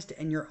organized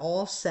and you're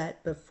all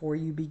set before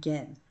you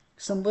begin.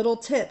 Some little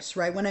tips,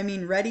 right? When I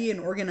mean ready and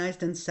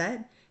organized and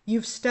set,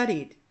 you've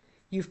studied,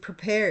 you've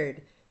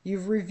prepared,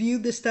 You've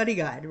reviewed the study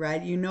guide,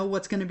 right? You know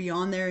what's going to be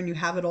on there and you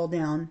have it all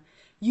down.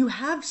 You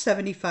have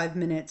 75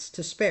 minutes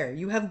to spare.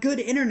 You have good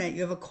internet.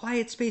 You have a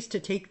quiet space to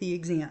take the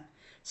exam.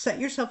 Set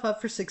yourself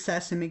up for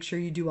success and make sure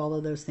you do all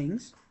of those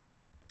things.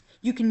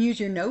 You can use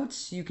your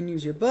notes, you can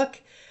use your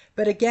book,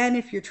 but again,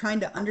 if you're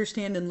trying to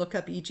understand and look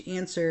up each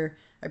answer,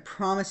 I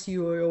promise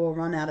you it will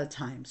run out of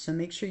time. So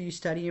make sure you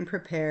study and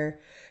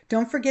prepare.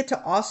 Don't forget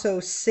to also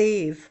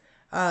save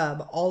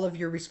all of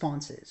your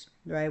responses,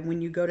 right?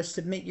 When you go to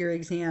submit your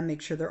exam,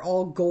 make sure they're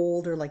all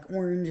gold or like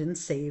orange and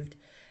saved,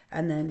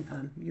 and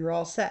then you're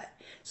all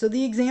set. So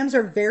the exams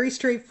are very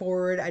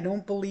straightforward. I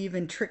don't believe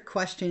in trick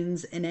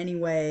questions in any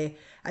way.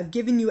 I've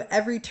given you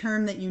every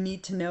term that you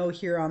need to know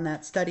here on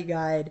that study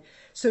guide.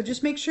 So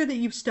just make sure that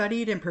you've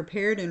studied and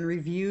prepared and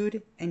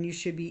reviewed, and you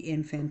should be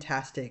in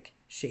fantastic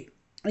shape.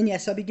 And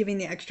yes, I'll be giving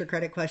the extra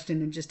credit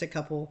question in just a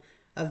couple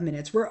of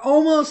minutes. We're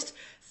almost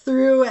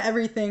through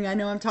everything. I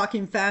know I'm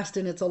talking fast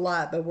and it's a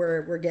lot, but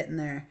we're getting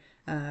there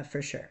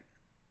for sure.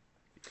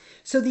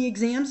 So the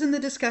exams and the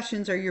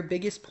discussions are your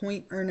biggest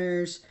point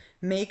earners.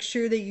 Make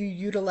sure that you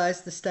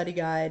utilize the study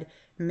guide.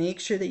 Make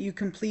sure that you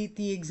complete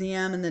the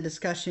exam and the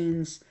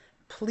discussions.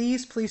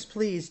 Please, please,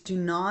 please do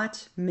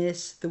not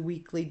miss the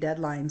weekly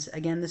deadlines.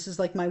 Again, this is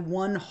like my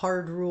one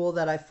hard rule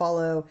that I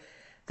follow,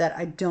 that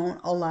I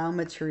don't allow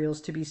materials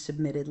to be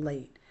submitted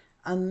late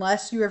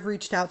unless you have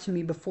reached out to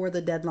me before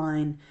the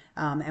deadline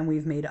and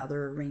we've made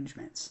other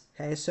arrangements.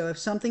 Okay, so if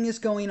something is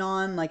going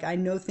on, like I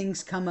know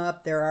things come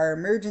up, there are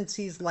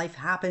emergencies, life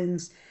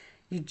happens,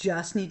 you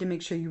just need to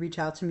make sure you reach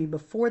out to me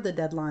before the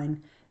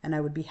deadline and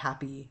I would be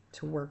happy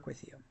to work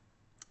with you.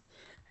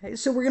 Okay,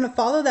 so we're going to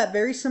follow that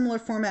very similar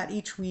format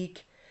each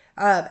week.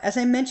 As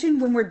I mentioned,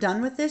 when we're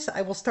done with this,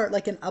 I will start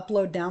like an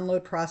upload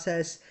download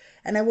process,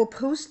 and I will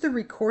post the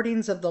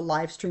recordings of the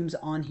live streams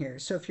on here.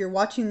 So if you're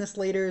watching this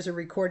later as a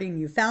recording,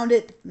 you found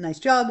it, nice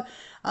job.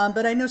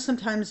 But I know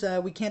sometimes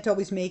we can't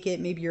always make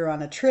it. Maybe you're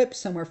on a trip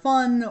somewhere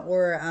fun,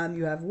 or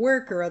you have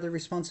work or other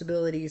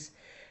responsibilities.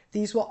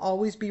 These will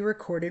always be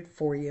recorded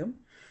for you.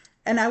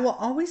 And I will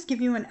always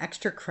give you an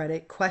extra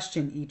credit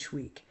question each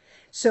week.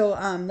 So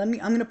I'm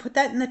going to put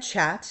that in the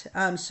chat.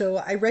 So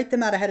I write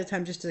them out ahead of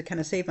time just to kind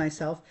of save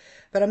myself,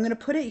 but I'm going to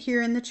put it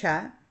here in the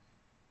chat.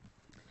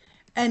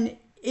 And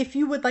if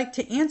you would like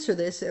to answer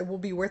this, it will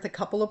be worth a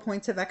couple of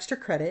points of extra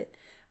credit,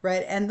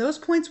 right? And those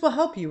points will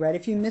help you, right?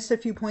 If you miss a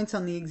few points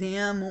on the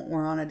exam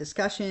or on a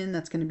discussion,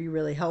 that's going to be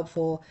really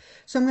helpful.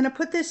 So I'm going to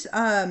put this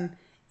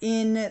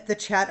in the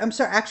chat. I'm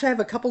sorry, actually I have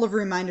a couple of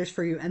reminders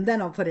for you and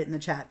then I'll put it in the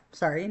chat.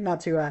 Sorry,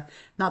 not to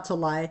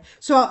lie.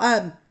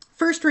 So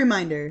first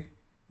reminder,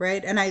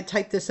 right? And I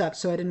typed this up,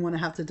 so I didn't want to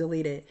have to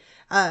delete it.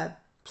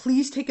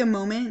 Please take a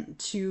moment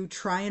to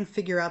try and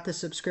figure out the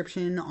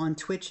subscription on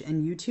Twitch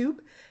and YouTube,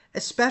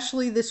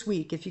 especially this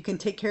week. If you can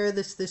take care of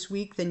this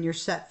week, then you're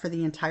set for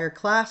the entire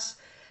class.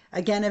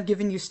 Again, I've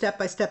given you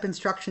step-by-step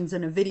instructions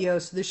in a video,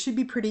 so this should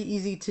be pretty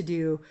easy to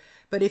do.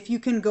 But if you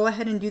can go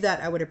ahead and do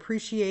that, I would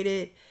appreciate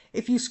it.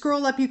 If you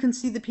scroll up, you can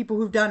see the people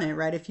who've done it,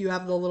 right? If you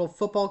have the little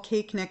football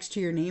cake next to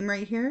your name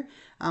right here,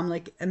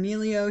 like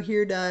Emilio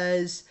here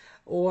does,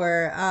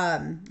 or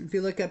if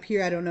you look up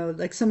here, I don't know,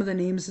 like some of the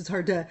names, it's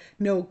hard to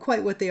know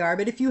quite what they are.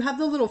 But if you have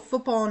the little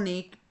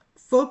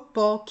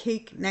football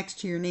cake next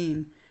to your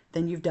name,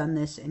 then you've done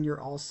this and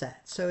you're all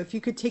set. So if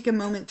you could take a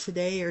moment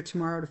today or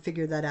tomorrow to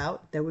figure that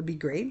out, that would be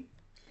great.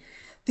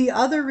 The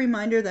other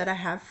reminder that I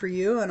have for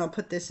you, and I'll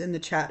put this in the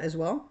chat as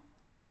well,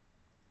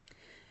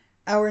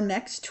 our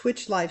next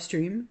Twitch live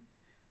stream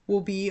will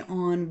be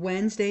on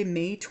Wednesday,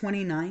 May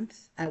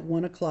 29th at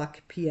 1:00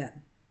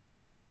 p.m.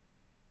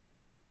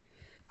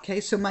 Okay,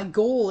 so my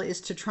goal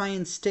is to try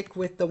and stick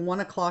with the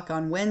 1:00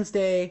 on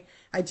Wednesday.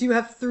 I do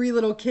have 3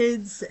 little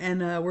kids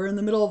and we're in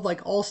the middle of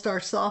like all-star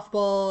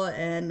softball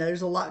and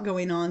there's a lot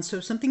going on. So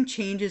if something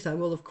changes, I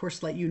will of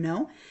course let you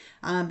know.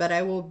 But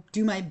I will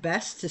do my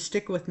best to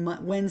stick with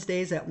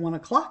Wednesdays at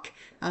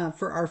 1:00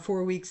 for our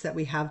 4 weeks that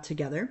we have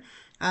together.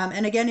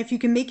 And again, if you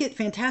can make it,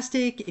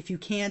 fantastic. If you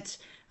can't,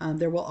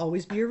 there will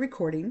always be a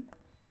recording.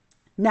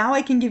 Now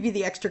I can give you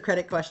the extra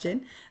credit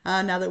question,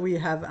 now that we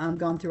have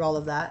gone through all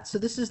of that. So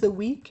this is the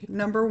week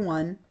number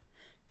 1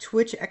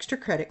 Twitch extra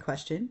credit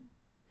question.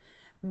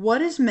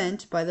 What is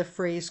meant by the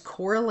phrase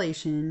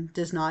correlation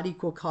does not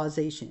equal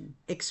causation?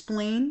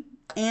 Explain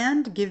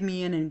and give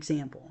me an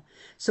example.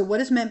 So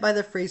what is meant by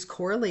the phrase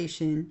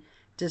correlation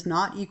does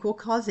not equal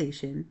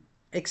causation?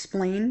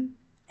 Explain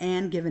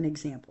and give an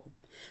example.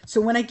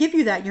 So when I give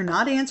you that, you're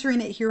not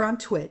answering it here on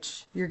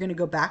Twitch. You're going to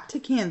go back to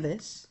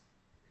Canvas.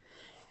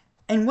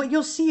 And what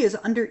you'll see is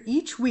under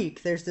each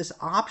week, there's this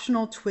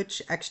optional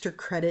Twitch extra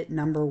credit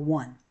number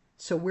 1.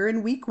 So we're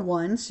in week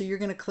 1. So you're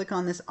going to click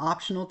on this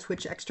optional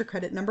Twitch extra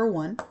credit number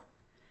 1.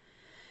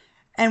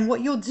 And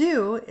what you'll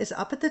do is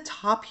up at the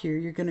top here,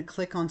 you're going to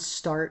click on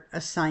Start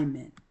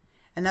Assignment.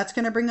 And that's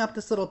going to bring up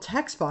this little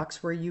text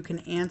box where you can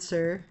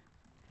answer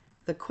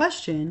the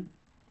question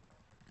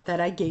that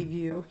I gave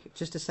you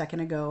just a second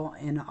ago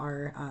in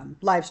our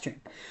live stream,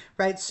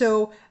 right?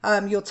 So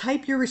you'll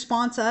type your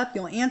response up,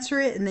 you'll answer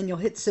it, and then you'll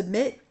hit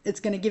submit. It's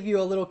going to give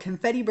you a little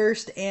confetti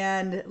burst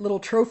and little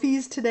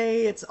trophies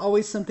today. It's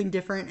always something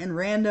different and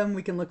random.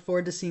 We can look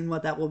forward to seeing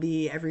what that will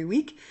be every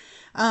week.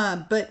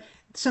 But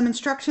some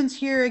instructions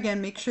here.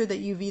 Again, make sure that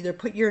you've either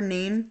put your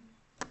name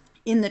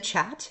in the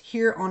chat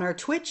here on our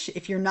Twitch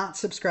if you're not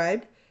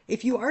subscribed.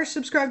 If you are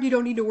subscribed, you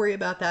don't need to worry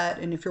about that.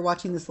 And if you're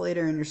watching this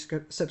later and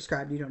you're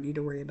subscribed, you don't need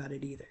to worry about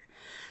it either.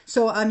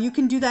 So you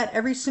can do that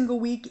every single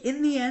week.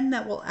 In the end,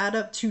 that will add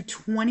up to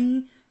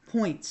 20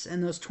 points.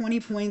 And those 20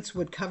 points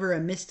would cover a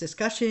missed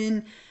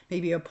discussion,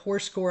 maybe a poor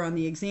score on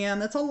the exam.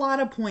 That's a lot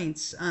of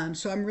points.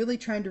 So I'm really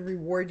trying to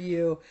reward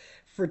you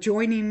for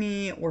joining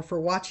me or for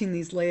watching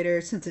these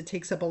later, since it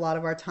takes up a lot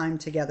of our time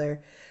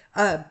together.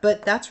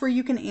 But that's where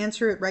you can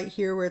answer it right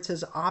here where it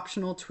says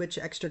optional Twitch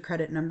extra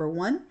credit number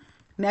 1.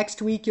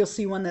 Next week, you'll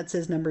see one that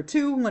says number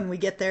 2 when we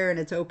get there and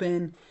it's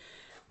open.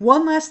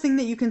 One last thing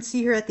that you can see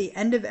here at the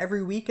end of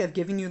every week, I've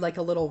given you like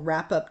a little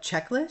wrap-up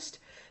checklist.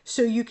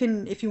 So you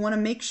can, if you want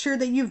to make sure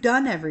that you've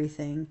done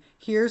everything,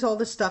 here's all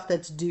the stuff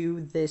that's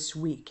due this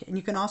week. And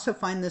you can also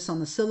find this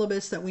on the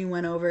syllabus that we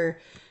went over.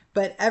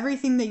 But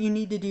everything that you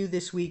need to do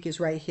this week is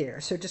right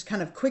here. So just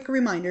kind of quick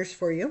reminders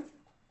for you.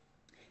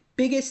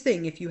 Biggest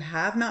thing, if you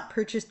have not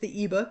purchased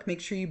the ebook, make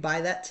sure you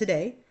buy that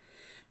today.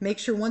 Make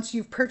sure once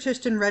you've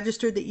purchased and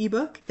registered the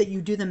ebook that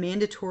you do the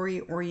mandatory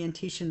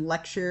orientation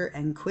lecture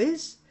and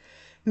quiz.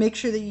 Make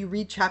sure that you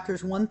read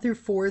chapters 1 through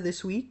 4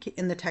 this week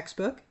in the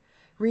textbook.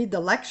 Read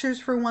the lectures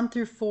for 1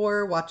 through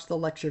 4. Watch the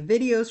lecture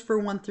videos for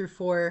 1 through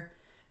 4.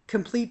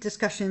 Complete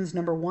discussions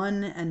number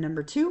 1 and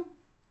number 2.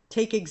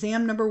 Take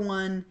exam number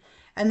 1.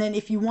 And then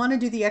if you want to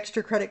do the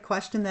extra credit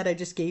question that I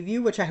just gave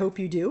you, which I hope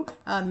you do,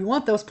 you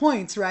want those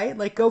points, right?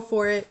 Like, go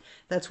for it.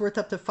 That's worth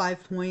up to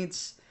 5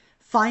 points.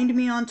 Find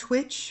me on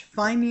Twitch.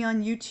 Find me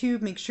on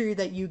YouTube. Make sure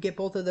that you get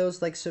both of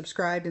those like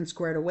subscribed and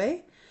squared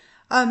away.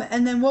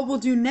 And then what we'll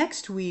do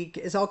next week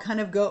is I'll kind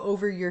of go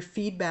over your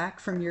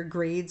feedback from your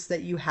grades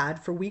that you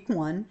had for week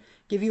 1,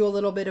 give you a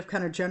little bit of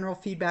kind of general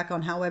feedback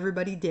on how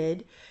everybody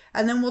did.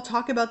 And then we'll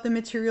talk about the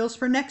materials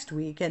for next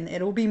week. And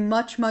it'll be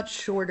much, much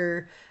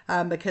shorter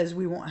because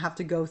we won't have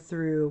to go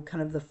through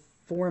kind of the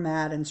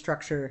format and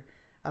structure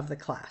of the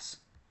class.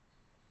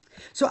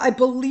 So I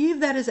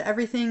believe that is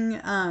everything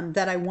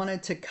that I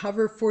wanted to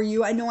cover for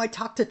you. I know I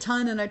talked a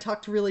ton and I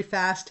talked really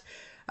fast.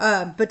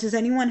 But does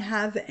anyone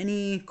have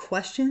any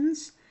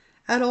questions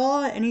at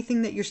all?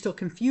 Anything that you're still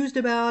confused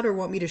about or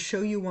want me to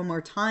show you one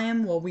more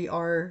time while we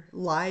are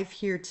live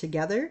here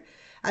together?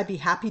 I'd be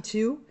happy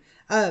to.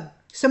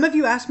 Some of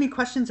you asked me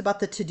questions about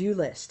the to-do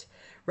list,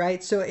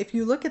 right? So if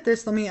you look at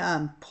this, let me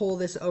pull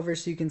this over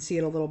so you can see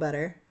it a little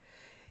better.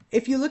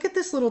 If you look at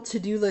this little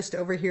to-do list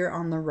over here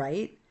on the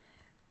right,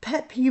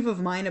 pet peeve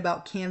of mine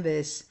about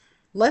Canvas,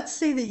 let's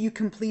say that you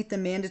complete the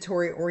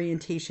mandatory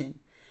orientation.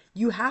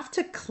 You have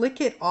to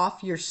click it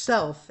off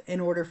yourself in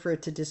order for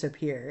it to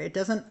disappear. It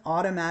doesn't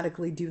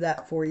automatically do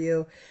that for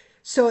you.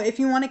 So if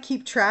you want to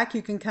keep track,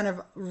 you can kind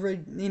of,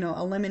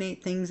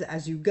 eliminate things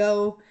as you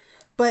go.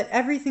 But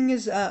everything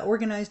is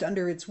organized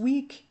under its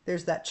week.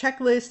 There's that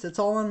checklist. It's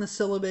all on the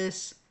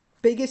syllabus.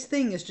 Biggest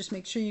thing is just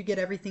make sure you get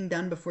everything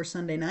done before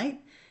Sunday night,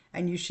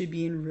 and you should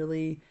be in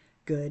really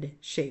good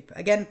shape.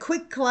 Again,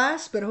 quick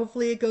class, but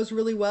hopefully it goes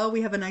really well.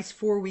 We have a nice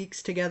 4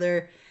 weeks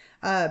together.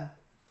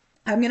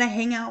 I'm going to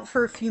hang out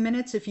for a few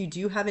minutes if you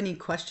do have any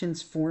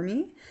questions for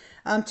me.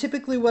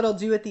 Typically what I'll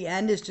do at the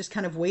end is just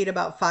kind of wait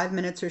about 5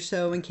 minutes or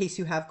so in case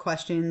you have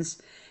questions.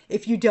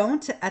 If you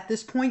don't, at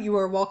this point, you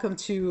are welcome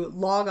to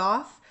log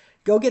off,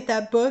 go get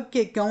that book,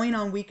 get going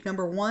on week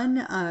number 1,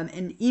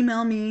 and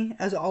email me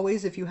as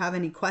always if you have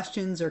any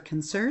questions or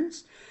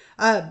concerns.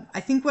 I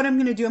think what I'm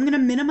going to do, I'm going to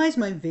minimize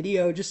my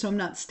video just so I'm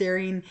not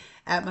staring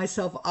at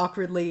myself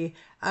awkwardly.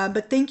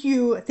 But thank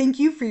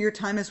you for your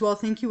time as well.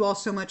 Thank you all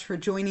so much for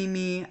joining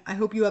me. I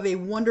hope you have a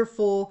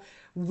wonderful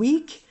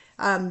week,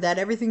 that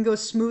everything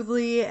goes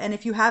smoothly. And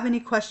if you have any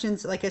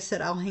questions, like I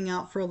said, I'll hang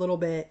out for a little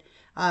bit,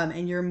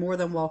 and you're more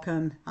than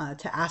welcome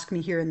to ask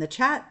me here in the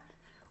chat.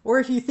 Or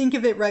if you think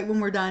of it right when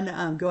we're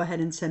done, go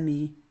ahead and send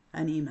me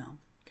an email.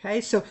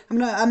 Okay, so I'm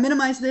going to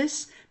minimize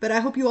this, but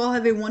I hope you all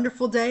have a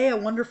wonderful day, a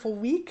wonderful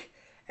week.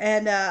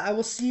 And I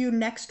will see you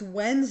next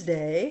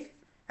Wednesday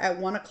at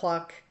 1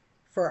 o'clock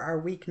for our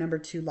week number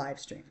 2 live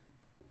stream.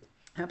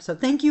 So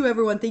thank you,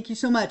 everyone. Thank you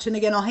so much. And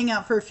again, I'll hang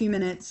out for a few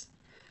minutes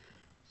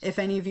if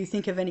any of you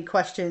think of any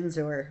questions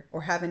or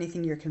have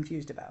anything you're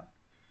confused about.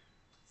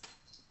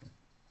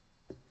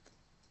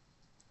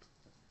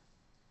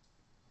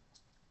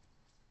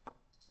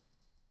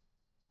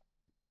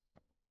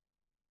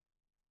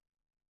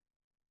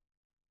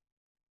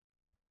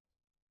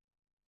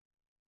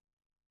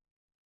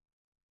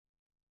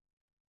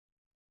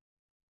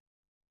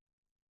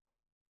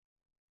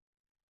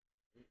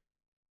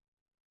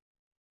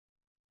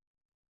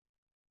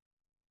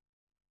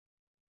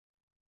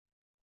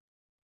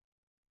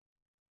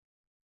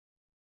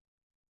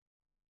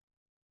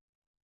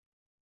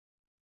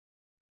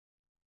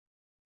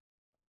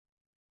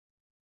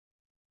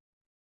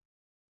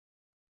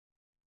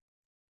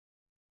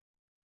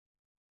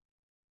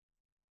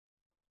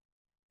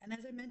 And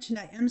as I mentioned,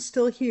 I am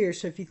still here,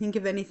 so if you think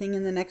of anything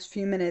in the next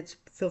few minutes,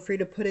 feel free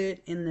to put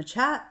it in the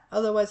chat.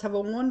 Otherwise, have a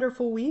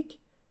wonderful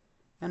week,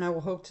 and I will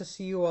hope to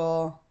see you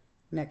all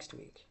next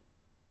week.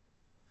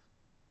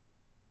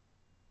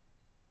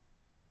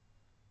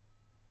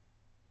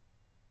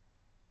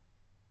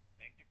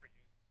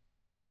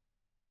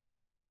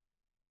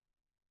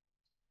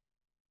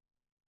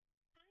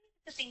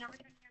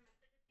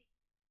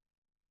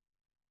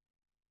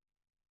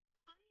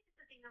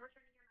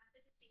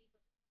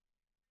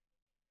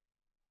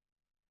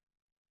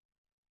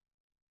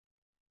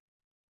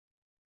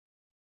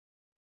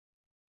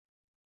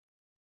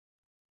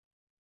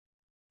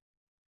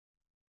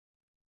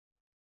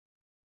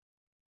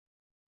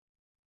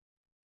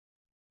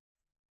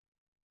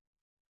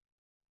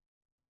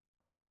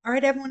 All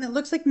right, everyone, it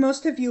looks like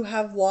most of you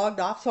have logged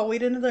off, so I'll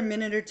wait another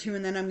minute or two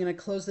and then I'm going to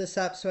close this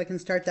up so I can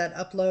start that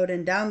upload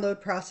and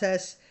download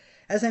process.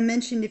 As I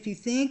mentioned, if you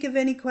think of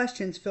any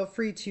questions, feel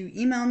free to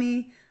email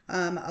me.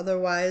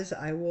 Otherwise,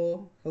 I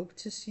will hope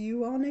to see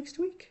you all next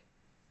week.